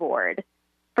springboard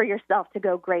for yourself to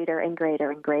go greater and greater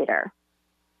and greater.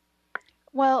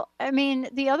 Well, I mean,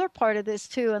 the other part of this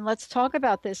too, and let's talk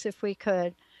about this if we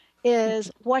could,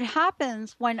 is what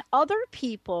happens when other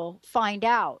people find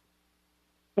out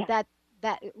that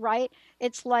right?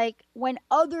 It's like when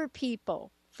other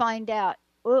people find out,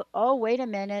 oh, wait a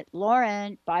minute,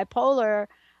 Lauren, bipolar.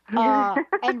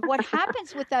 And what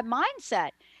happens with that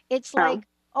mindset? It's like,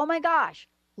 oh my gosh,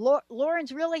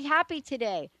 Lauren's really happy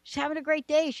today. She's having a great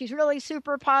day. She's really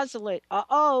super positive.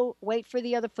 Wait for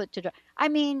the other foot to drop. I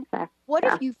mean, what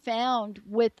have you found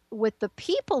with the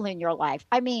people in your life?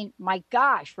 I mean, my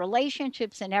gosh,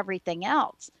 relationships and everything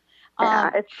else.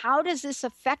 How does this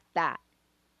affect that?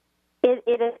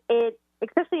 It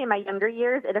especially in my younger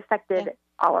years, it affected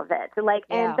all of it. The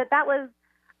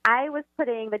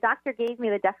doctor gave me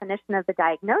the definition of the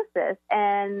diagnosis,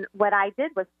 and what I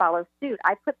did was follow suit.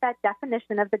 I put that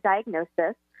definition of the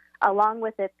diagnosis along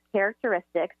with its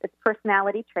characteristics, its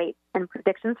personality traits, and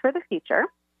predictions for the future,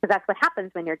 because that's what happens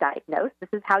when you're diagnosed. This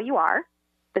is how you are.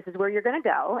 This is where you're going to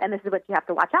go, and this is what you have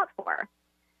to watch out for.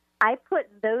 I put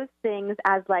those things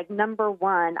as like number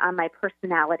one on my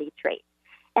personality traits.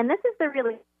 And this is the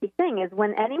really key thing, is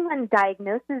when anyone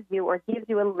diagnoses you or gives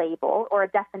you a label or a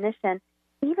definition,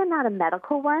 even not a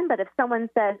medical one, but if someone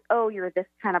says, oh, you're this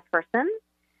kind of person,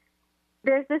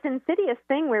 there's this insidious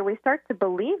thing where we start to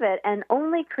believe it and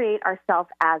only create ourselves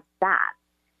as that.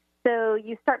 So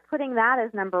you start putting that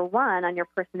as number one on your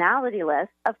personality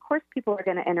list. Of course, people are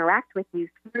going to interact with you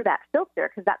through that filter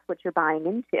because that's what you're buying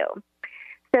into.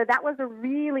 So that was a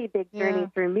really big journey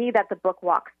through me that the book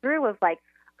walks through of like,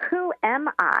 who am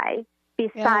I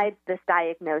besides this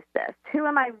diagnosis? Who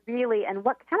am I really, and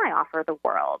what can I offer the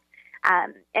world?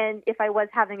 And if I was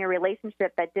having a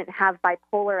relationship that didn't have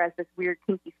bipolar as this weird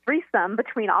kinky threesome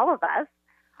between all of us,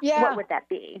 what would that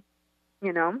be?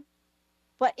 You know?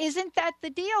 But isn't that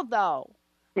the deal, though?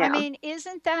 Yeah. I mean,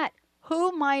 isn't that,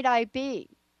 who might I be?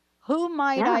 Who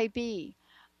might I be?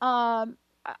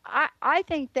 I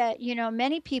think that,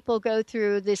 many people go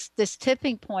through this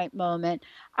tipping point moment.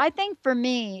 I think for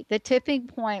me, the tipping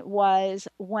point was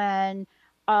when,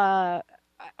 I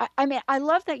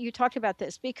love that you talked about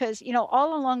this because,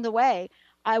 all along the way,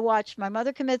 I watched my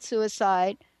mother commit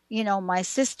suicide, my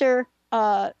sister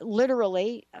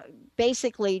literally,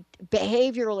 basically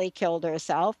behaviorally killed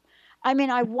herself. I mean,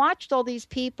 I watched all these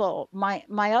people, my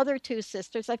other two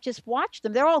sisters, I've just watched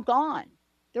them. They're all gone.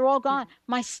 They're all gone.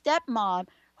 My stepmom,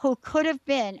 who could have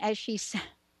been, as she said,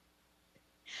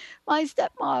 my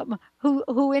stepmom,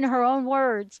 who in her own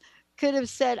words could have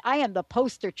said, I am the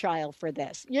poster child for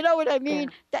this. You know what I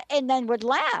mean? And then would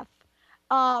laugh.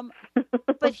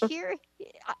 But here,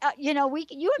 you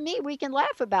and me, we can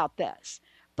laugh about this.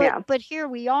 But here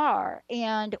we are,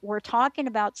 and we're talking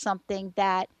about something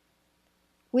that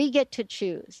we get to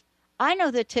choose. I know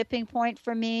the tipping point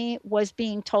for me was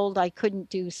being told I couldn't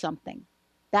do something.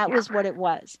 That was what it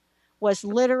was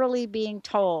literally being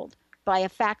told by a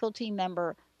faculty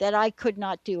member that I could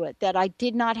not do it, that I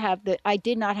did not have the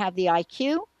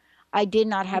IQ, I did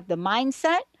not have the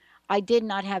mindset, I did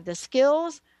not have the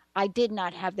skills, I did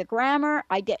not have the grammar.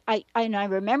 I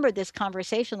remember this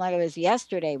conversation like it was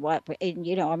yesterday.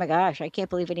 Oh my gosh, I can't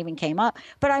believe it even came up.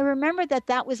 But I remember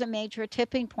that was a major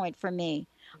tipping point for me.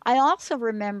 I also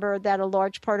remember that a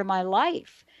large part of my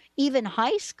life, even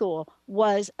high school,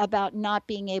 was about not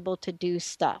being able to do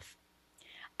stuff.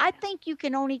 I think you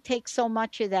can only take so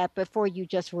much of that before you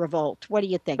just revolt. What do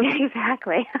you think?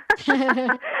 Exactly.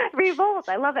 Revolt.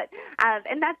 I love it.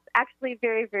 And that's actually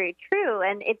very, very true.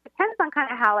 And it depends on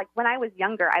kind of how, like when I was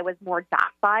younger, I was more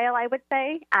docile, I would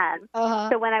say.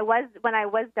 So when I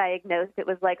was diagnosed, it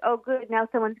was like, oh, good, now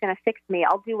someone's going to fix me.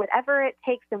 I'll do whatever it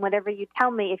takes and whatever you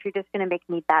tell me if you're just going to make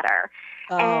me better.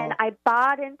 And I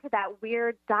bought into that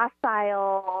weird,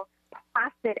 docile,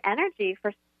 placid energy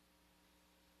for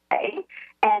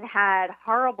and had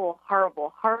horrible,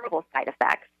 horrible, horrible side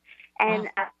effects. And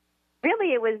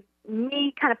really it was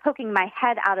me kind of poking my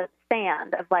head out of the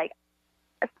sand of like,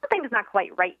 something was not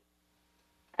quite right.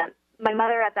 My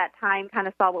mother at that time kind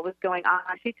of saw what was going on.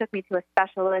 She took me to a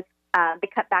specialist. They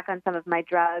cut back on some of my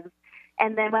drugs.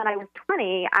 And then when I was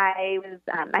 20, I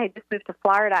had just moved to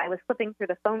Florida. I was flipping through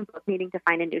the phone book needing to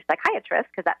find a new psychiatrist,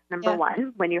 because that's number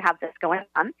one when you have this going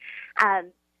on.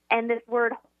 And this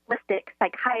word holistic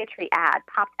psychiatry ad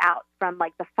popped out from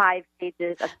like the 5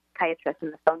 pages of psychiatrist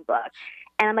in the phone book.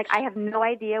 And I'm like, I have no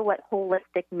idea what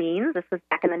holistic means. This was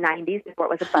back in the 90s before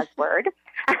it was a buzzword.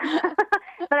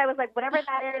 But I was like, whatever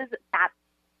that is, that's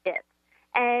it.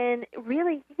 And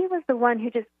really, he was the one who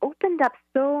just opened up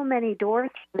so many doors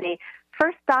for me.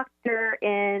 First doctor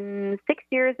in 6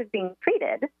 years of being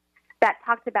treated that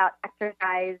talked about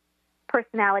exercise,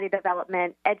 personality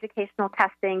development, educational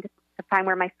testing to find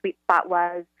where my sweet spot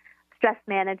was, stress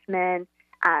management,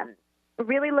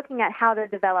 really looking at how to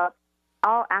develop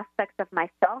all aspects of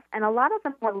myself and a lot of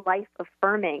the more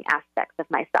life-affirming aspects of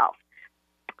myself.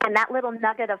 And that little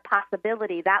nugget of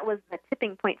possibility, that was the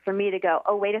tipping point for me to go,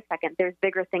 oh, wait a second, there's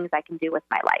bigger things I can do with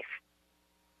my life.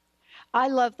 I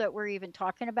love that we're even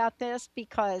talking about this,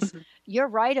 because you're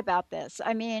right about this.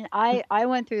 I mean, I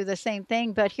went through the same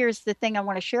thing, but here's the thing I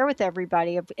want to share with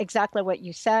everybody of exactly what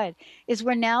you said, is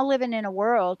we're now living in a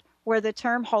world where the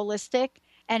term holistic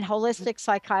and holistic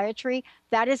psychiatry,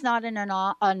 that is not an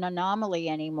anomaly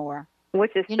anymore.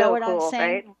 Which is you know so what cool, I'm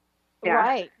saying? right? Yeah.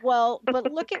 Right. Well,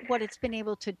 but look at what it's been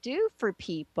able to do for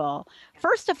people.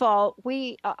 First of all,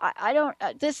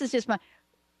 this is just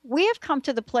we have come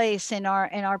to the place in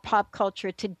our pop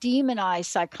culture to demonize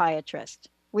psychiatrists.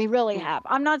 We really have.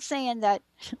 I'm not saying that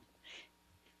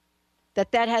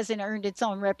hasn't earned its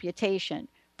own reputation,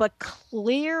 but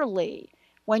clearly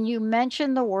when you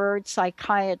mention the word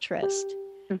psychiatrist,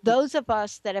 those of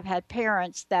us that have had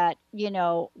parents that,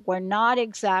 were not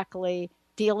exactly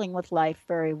dealing with life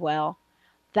very well,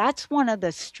 that's one of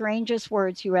the strangest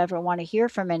words you ever want to hear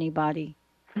from anybody.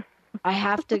 I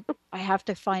have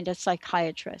to find a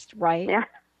psychiatrist, right? Yeah.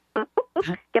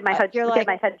 Get my head drunk.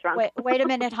 Wait a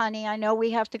minute, honey. I know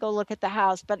we have to go look at the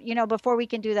house, but before we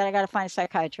can do that, I got to find a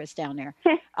psychiatrist down there.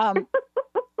 I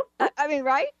mean,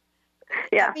 right?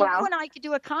 Yeah. I mean, wow. You and I could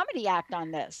do a comedy act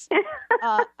on this.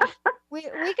 We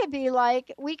could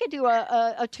do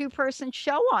a 2-person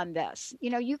show on this.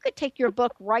 You could take your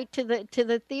book right to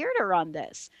the theater on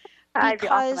this. I'd be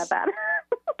awesome at that.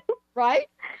 Right?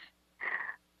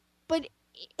 But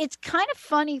it's kind of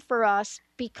funny for us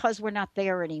because we're not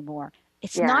there anymore.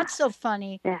 It's not so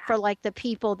funny for like the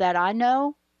people that I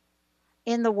know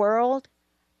in the world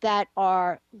that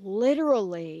are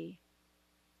literally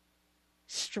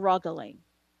struggling.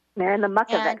 They're in the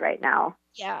muck of it right now.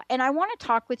 Yeah. And I want to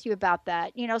talk with you about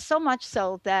that, so much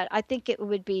so that I think it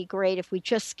would be great if we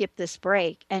just skip this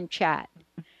break and chat.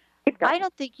 I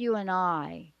don't think you and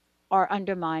I are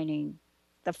undermining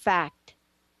the fact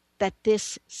that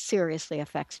this seriously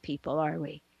affects people, are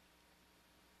we?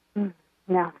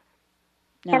 No.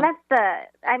 And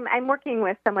I'm working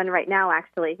with someone right now,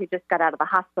 actually, who just got out of the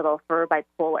hospital for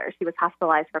bipolar. She was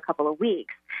hospitalized for a couple of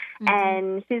weeks.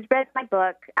 And she's read my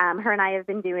book. Her and I have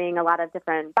been doing a lot of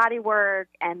different body work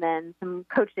and then some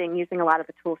coaching using a lot of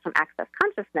the tools from Access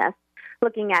Consciousness,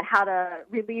 looking at how to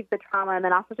relieve the trauma and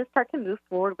then also just start to move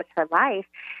forward with her life.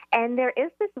 And there is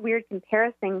this weird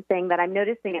comparison thing that I'm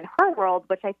noticing in her world,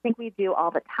 which I think we do all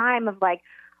the time, of like,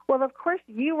 well, of course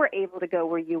you were able to go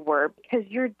where you were because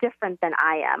you're different than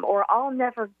I am, or I'll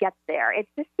never get there. It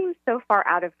just seems so far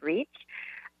out of reach.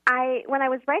 When I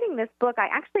was writing this book, I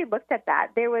actually looked at that.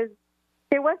 There was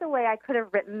a way I could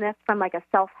have written this from like a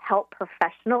self-help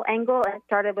professional angle, and it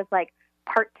started with like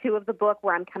part 2 of the book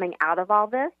where I'm coming out of all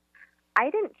this. I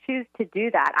didn't choose to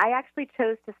do that. I actually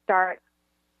chose to start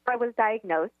where I was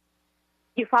diagnosed.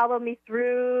 You follow me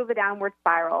through the downward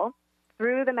spiral,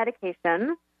 through the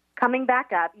medication, coming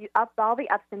back up, all the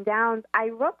ups and downs. I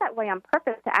wrote that way on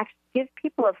purpose to actually give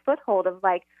people a foothold of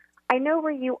like, I know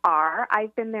where you are.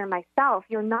 I've been there myself.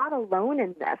 You're not alone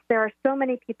in this. There are so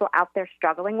many people out there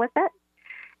struggling with it.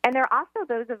 And there are also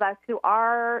those of us who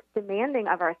are demanding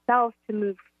of ourselves to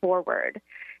move forward.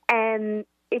 And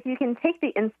if you can take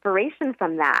the inspiration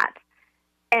from that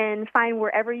and find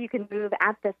wherever you can move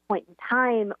at this point in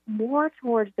time more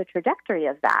towards the trajectory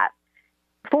of that,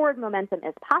 forward momentum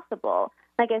is possible.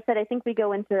 Like I said, I think we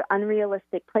go into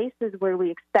unrealistic places where we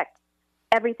expect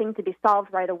everything to be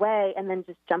solved right away and then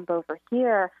just jump over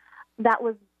here. That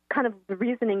was kind of the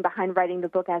reasoning behind writing the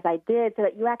book as I did, so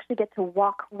that you actually get to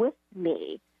walk with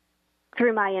me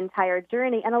through my entire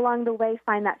journey and along the way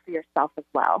find that for yourself as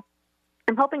well.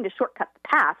 I'm hoping to shortcut the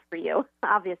path for you,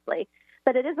 obviously,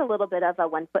 but it is a little bit of a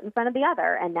one foot in front of the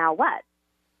other, and now what?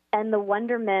 And the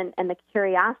wonderment and the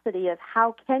curiosity of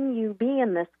how can you be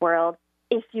in this world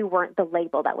if you weren't the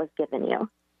label that was given you.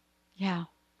 Yeah.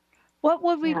 What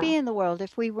would we be in the world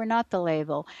if we were not the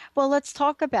label? Well, let's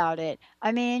talk about it.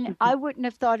 I mean, I wouldn't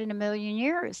have thought in a million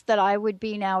years that I would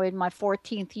be now in my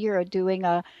 14th year of doing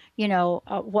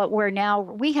what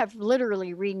we have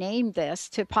literally renamed this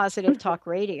to Positive Talk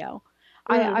Radio.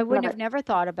 I wouldn't have never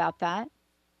thought about that.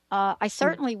 I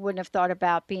certainly wouldn't have thought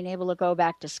about being able to go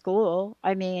back to school.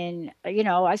 I mean,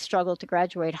 I struggled to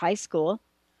graduate high school.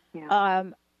 Yeah.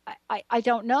 I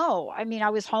don't know. I mean, I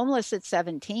was homeless at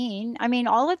 17. I mean,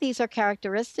 all of these are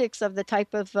characteristics of the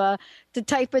type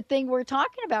of thing we're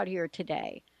talking about here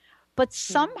today. But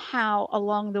somehow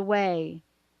along the way,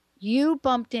 you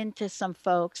bumped into some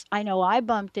folks. I know I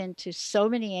bumped into so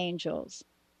many angels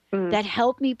that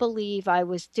helped me believe I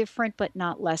was different but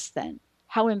not less than.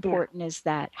 How important is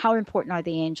that? How important are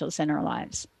the angels in our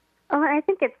lives? Oh, I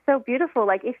think it's so beautiful.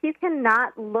 Like, if you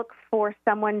cannot look for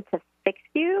someone to fix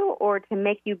you or to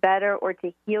make you better or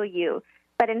to heal you,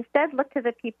 but instead look to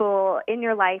the people in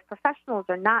your life, professionals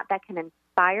or not, that can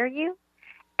inspire you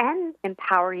and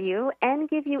empower you and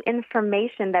give you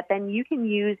information that then you can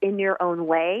use in your own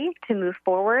way to move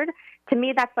forward. To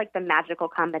me, that's like the magical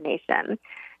combination.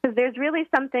 Because there's really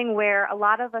something where a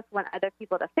lot of us want other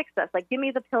people to fix us, like, give me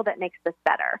the pill that makes this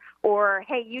better, or,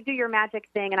 hey, you do your magic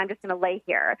thing and I'm just going to lay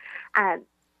here.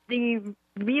 The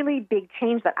really big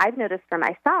change that I've noticed for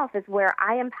myself is where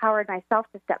I empowered myself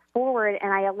to step forward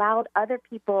and I allowed other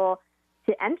people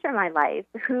to enter my life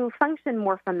who function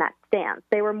more from that stance.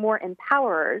 They were more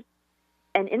empowerers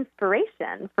and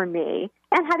inspiration for me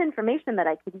and had information that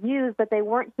I could use, but they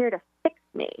weren't here to fix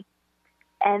me.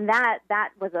 And that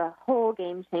was a whole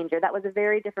game changer. That was a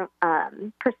very different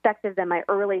perspective than my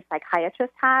early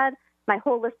psychiatrist had. My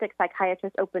holistic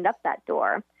psychiatrist opened up that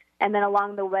door. And then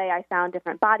along the way, I found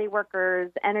different body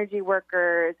workers, energy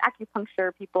workers,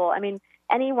 acupuncture people. I mean,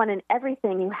 anyone and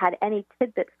everything who had any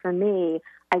tidbit for me,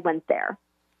 I went there.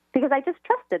 Because I just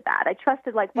trusted that. I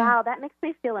trusted, like, wow, that makes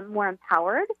me feel more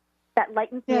empowered. That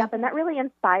lightens me up, and that really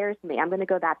inspires me. I'm going to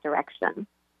go that direction.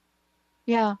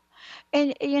 Yeah.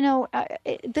 And,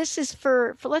 this is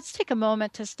for let's take a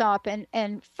moment to stop.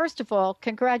 And first of all,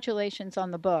 congratulations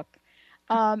on the book.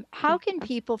 How can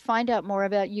people find out more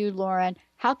about you, Lauren?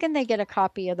 How can they get a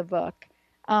copy of the book?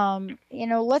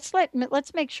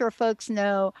 Let's make sure folks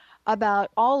know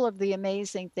about all of the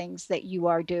amazing things that you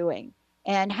are doing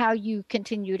and how you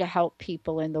continue to help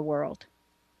people in the world.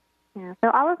 Yeah, so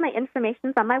all of my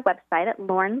information is on my website at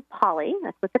laurenpolly,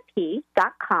 that's with a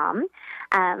P.com.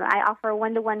 I offer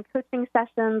one-to-one coaching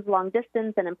sessions, long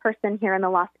distance and in person here in the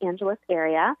Los Angeles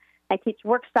area. I teach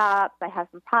workshops. I have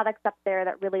some products up there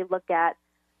that really look at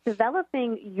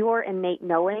developing your innate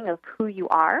knowing of who you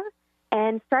are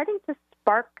and starting to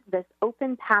spark this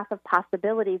open path of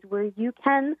possibilities where you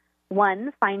can,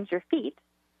 one, find your feet,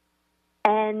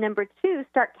 and number two,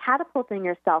 start catapulting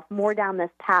yourself more down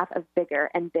this path of bigger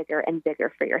and bigger and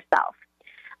bigger for yourself.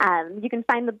 You can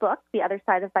find the book, The Other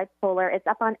Side of Bipolar. It's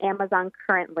up on Amazon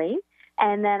currently.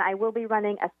 And then I will be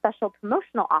running a special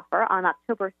promotional offer on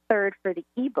October 3rd for the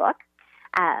ebook.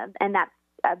 And that's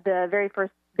the very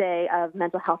first day of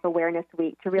Mental Health Awareness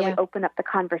Week to really open up the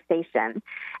conversation.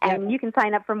 And you can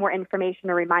sign up for more information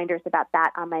or reminders about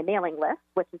that on my mailing list,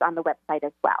 which is on the website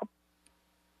as well.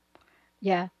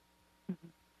 Yeah.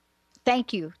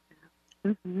 Thank you.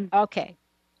 Okay.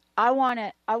 I want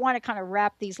to kind of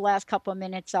wrap these last couple of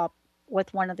minutes up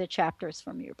with one of the chapters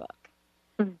from your book.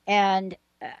 And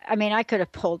I mean, I could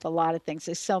have pulled a lot of things.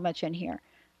 There's so much in here,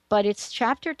 but it's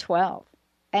chapter 12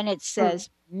 and it says,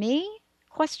 me, ?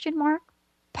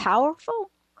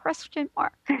 Powerful ?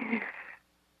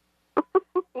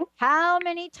 How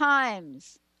many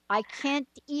times? I can't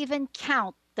even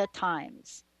count the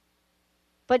times.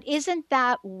 But isn't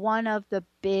that one of the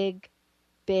big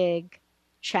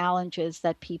challenges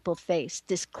that people face,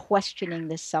 this questioning,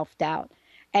 this self-doubt?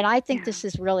 And I think this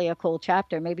is really a cool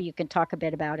chapter. Maybe you can talk a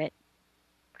bit about it.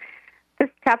 This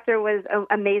chapter was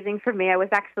amazing for me. I was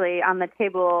actually on the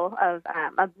table of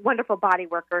a wonderful body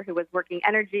worker who was working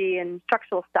energy and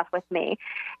structural stuff with me.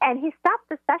 And he stopped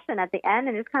the session at the end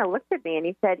and just kind of looked at me and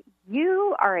he said,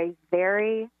 "You are a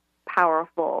very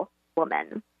powerful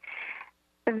woman."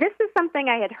 This is something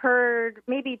I had heard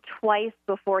maybe twice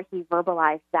before he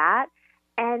verbalized that,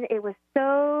 and it was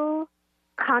so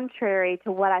contrary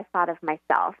to what I thought of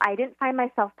myself. I didn't find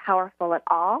myself powerful at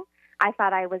all. I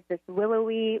thought I was this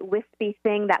willowy, wispy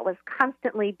thing that was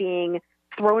constantly being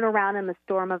thrown around in the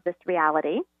storm of this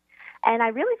reality, and I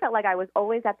really felt like I was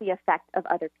always at the effect of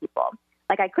other people.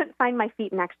 Like I couldn't find my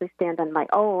feet and actually stand on my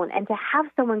own, and to have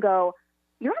someone go,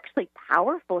 "You're actually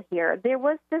powerful here," there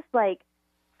was this like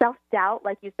self-doubt,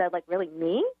 like you said, like really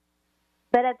me.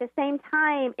 But at the same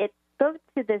time, it spoke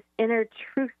to this inner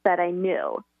truth that I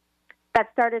knew, that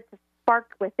started to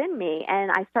spark within me,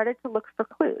 and I started to look for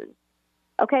clues.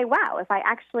 Okay, wow, if I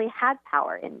actually had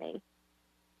power in me,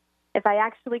 if I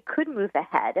actually could move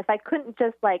ahead, if I couldn't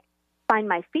just like find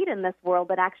my feet in this world,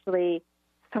 but actually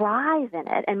thrive in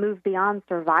it and move beyond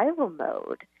survival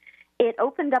mode, it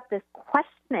opened up this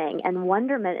questioning and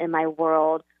wonderment in my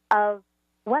world of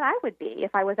what I would be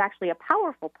if I was actually a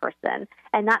powerful person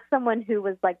and not someone who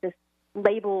was like this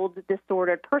labeled,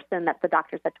 disordered person that the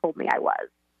doctors had told me I was.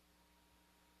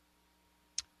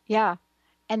 Yeah.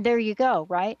 And there you go,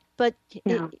 right? But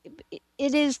it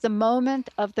is the moment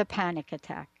of the panic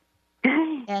attack.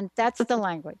 And that's the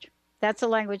language. That's the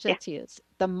language that's used.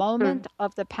 The moment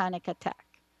of the panic attack,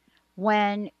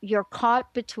 when you're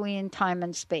caught between time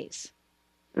and space,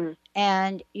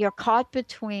 and you're caught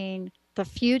between the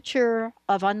future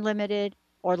of unlimited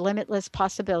or limitless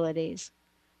possibilities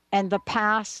and the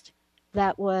past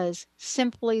that was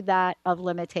simply that of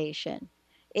limitation.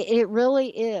 It really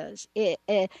is.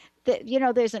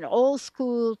 There's an old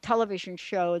school television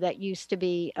show that used to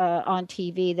be on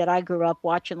TV that I grew up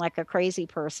watching like a crazy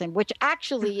person, which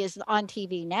actually is on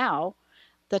TV now,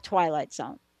 The Twilight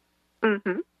Zone.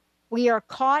 Mm-hmm. We are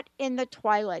caught in the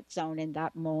Twilight Zone in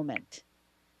that moment,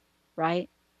 right?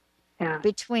 Yeah.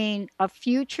 Between a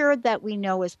future that we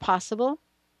know is possible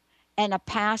and a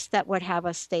past that would have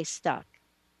us stay stuck.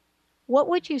 What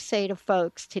would you say to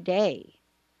folks today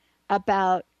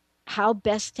about how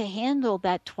best to handle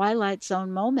that Twilight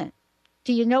Zone moment?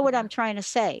 Do you know what I'm trying to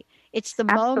say? It's the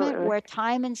moment where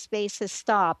time and space has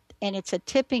stopped, and it's a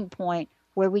tipping point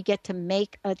where we get to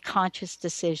make a conscious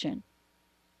decision.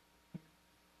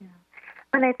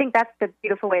 And I think that's the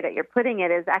beautiful way that you're putting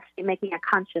it, is actually making a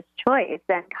conscious choice.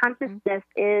 And consciousness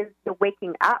is the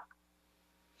waking up.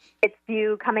 It's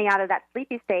you coming out of that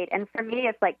sleepy state. And for me,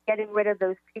 it's like getting rid of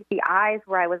those creepy eyes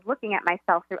where I was looking at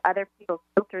myself through other people's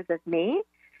filters of me,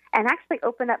 and actually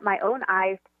open up my own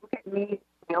eyes to look at me,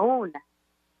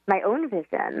 my own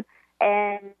vision,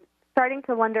 and starting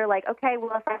to wonder, like, okay,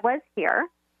 well, if I was here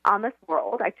on this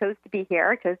world, I chose to be here,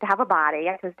 I chose to have a body,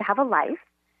 I chose to have a life,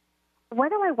 what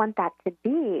do I want that to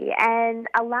be? And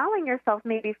allowing yourself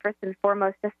maybe first and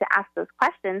foremost just to ask those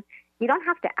questions. You don't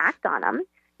have to act on them.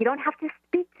 You don't have to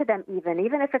speak to them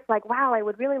even if it's like, wow, I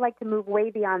would really like to move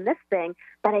way beyond this thing,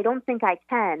 but I don't think I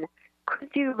can.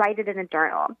 Could you write it in a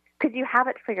journal? Could you have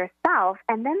it for yourself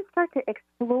and then start to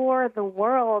explore the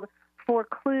world for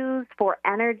clues, for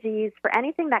energies, for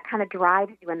anything that kind of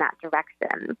drives you in that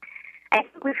direction? I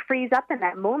think we freeze up in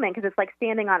that moment because it's like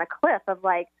standing on a cliff of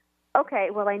like, okay,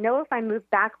 well, I know if I move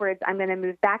backwards, I'm going to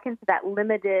move back into that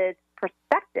limited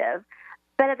perspective.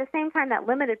 But at the same time, that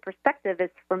limited perspective is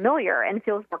familiar and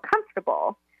feels more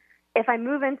comfortable. If I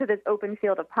move into this open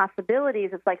field of possibilities,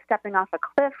 it's like stepping off a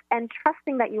cliff and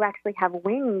trusting that you actually have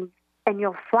wings and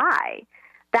you'll fly.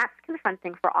 That's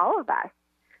confronting for all of us.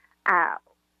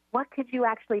 What could you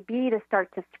actually be to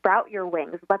start to sprout your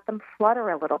wings? Let them flutter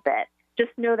a little bit.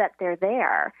 Just know that they're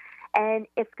there. And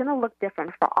it's going to look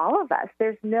different for all of us.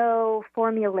 There's no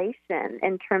formulation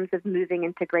in terms of moving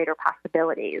into greater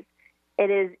possibilities. It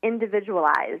is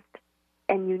individualized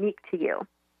and unique to you.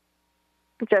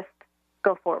 Just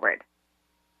go forward.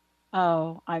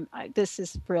 Oh, this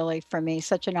is really, for me,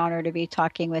 such an honor to be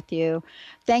talking with you.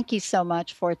 Thank you so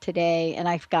much for today. And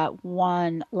I've got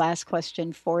one last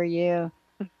question for you.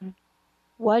 Mm-hmm.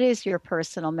 What is your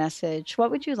personal message?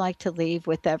 What would you like to leave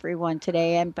with everyone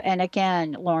today? And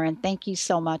again, Lauren, thank you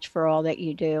so much for all that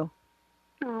you do.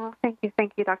 Oh, thank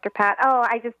you, Dr. Pat. Oh,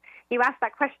 you asked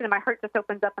that question and my heart just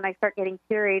opens up and I start getting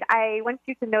teary. I want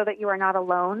you to know that you are not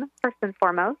alone, first and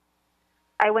foremost.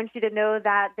 I want you to know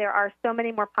that there are so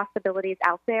many more possibilities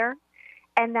out there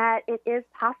and that it is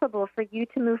possible for you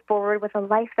to move forward with a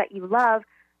life that you love,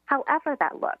 however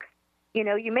that looks. You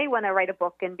know, you may want to write a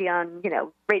book and be on,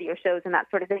 radio shows and that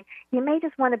sort of thing. You may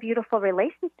just want a beautiful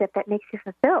relationship that makes you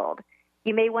fulfilled.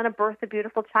 You may want to birth a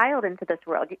beautiful child into this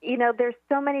world. There's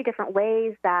so many different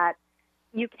ways that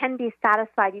you can be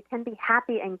satisfied, you can be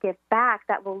happy and give back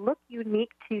that will look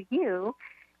unique to you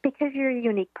because you're a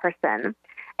unique person.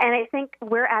 And I think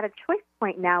we're at a choice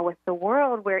point now with the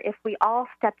world where if we all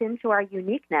step into our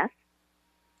uniqueness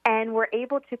and we're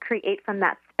able to create from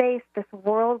that space, this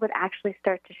world would actually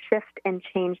start to shift and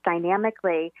change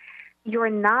dynamically.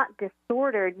 You're not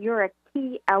disordered. You're a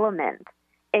key element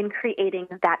in creating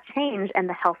that change and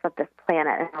the health of this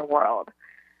planet and our world.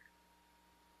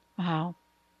 Wow.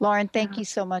 Lauren, thank you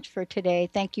so much for today.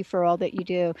 Thank you for all that you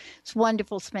do. It's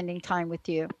wonderful spending time with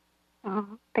you. Oh,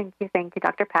 thank you,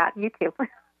 Dr. Pat. You too.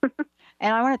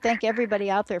 And I want to thank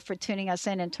everybody out there for tuning us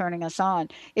in and turning us on.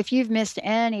 If you've missed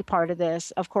any part of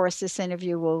this, of course, this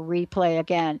interview will replay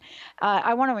again.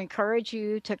 I want to encourage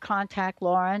you to contact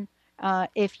Lauren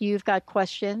if you've got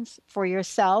questions for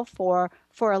yourself or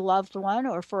for a loved one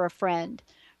or for a friend,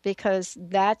 because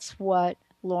that's what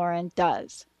Lauren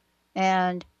does.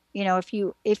 And if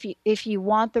you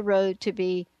want the road to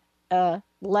be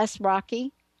less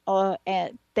rocky,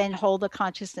 then hold the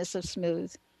consciousness of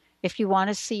smooth. If you want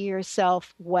to see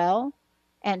yourself well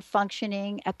and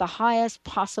functioning at the highest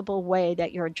possible way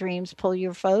that your dreams pull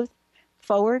you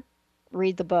forward,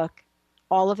 read the book.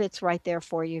 All of it's right there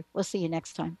for you. We'll see you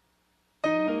next time.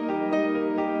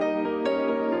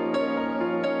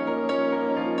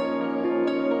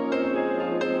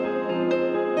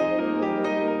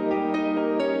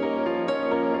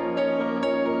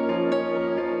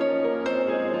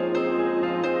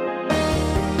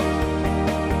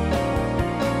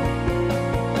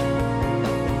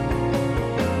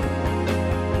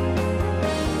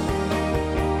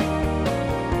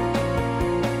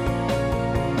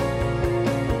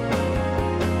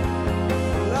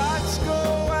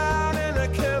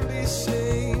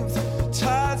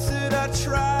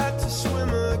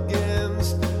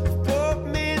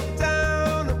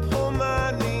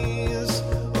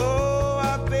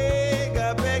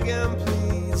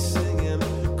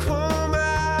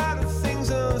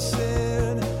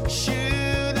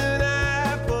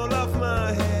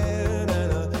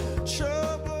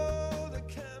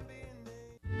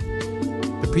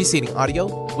 The preceding audio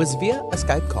was via a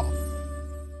Skype call.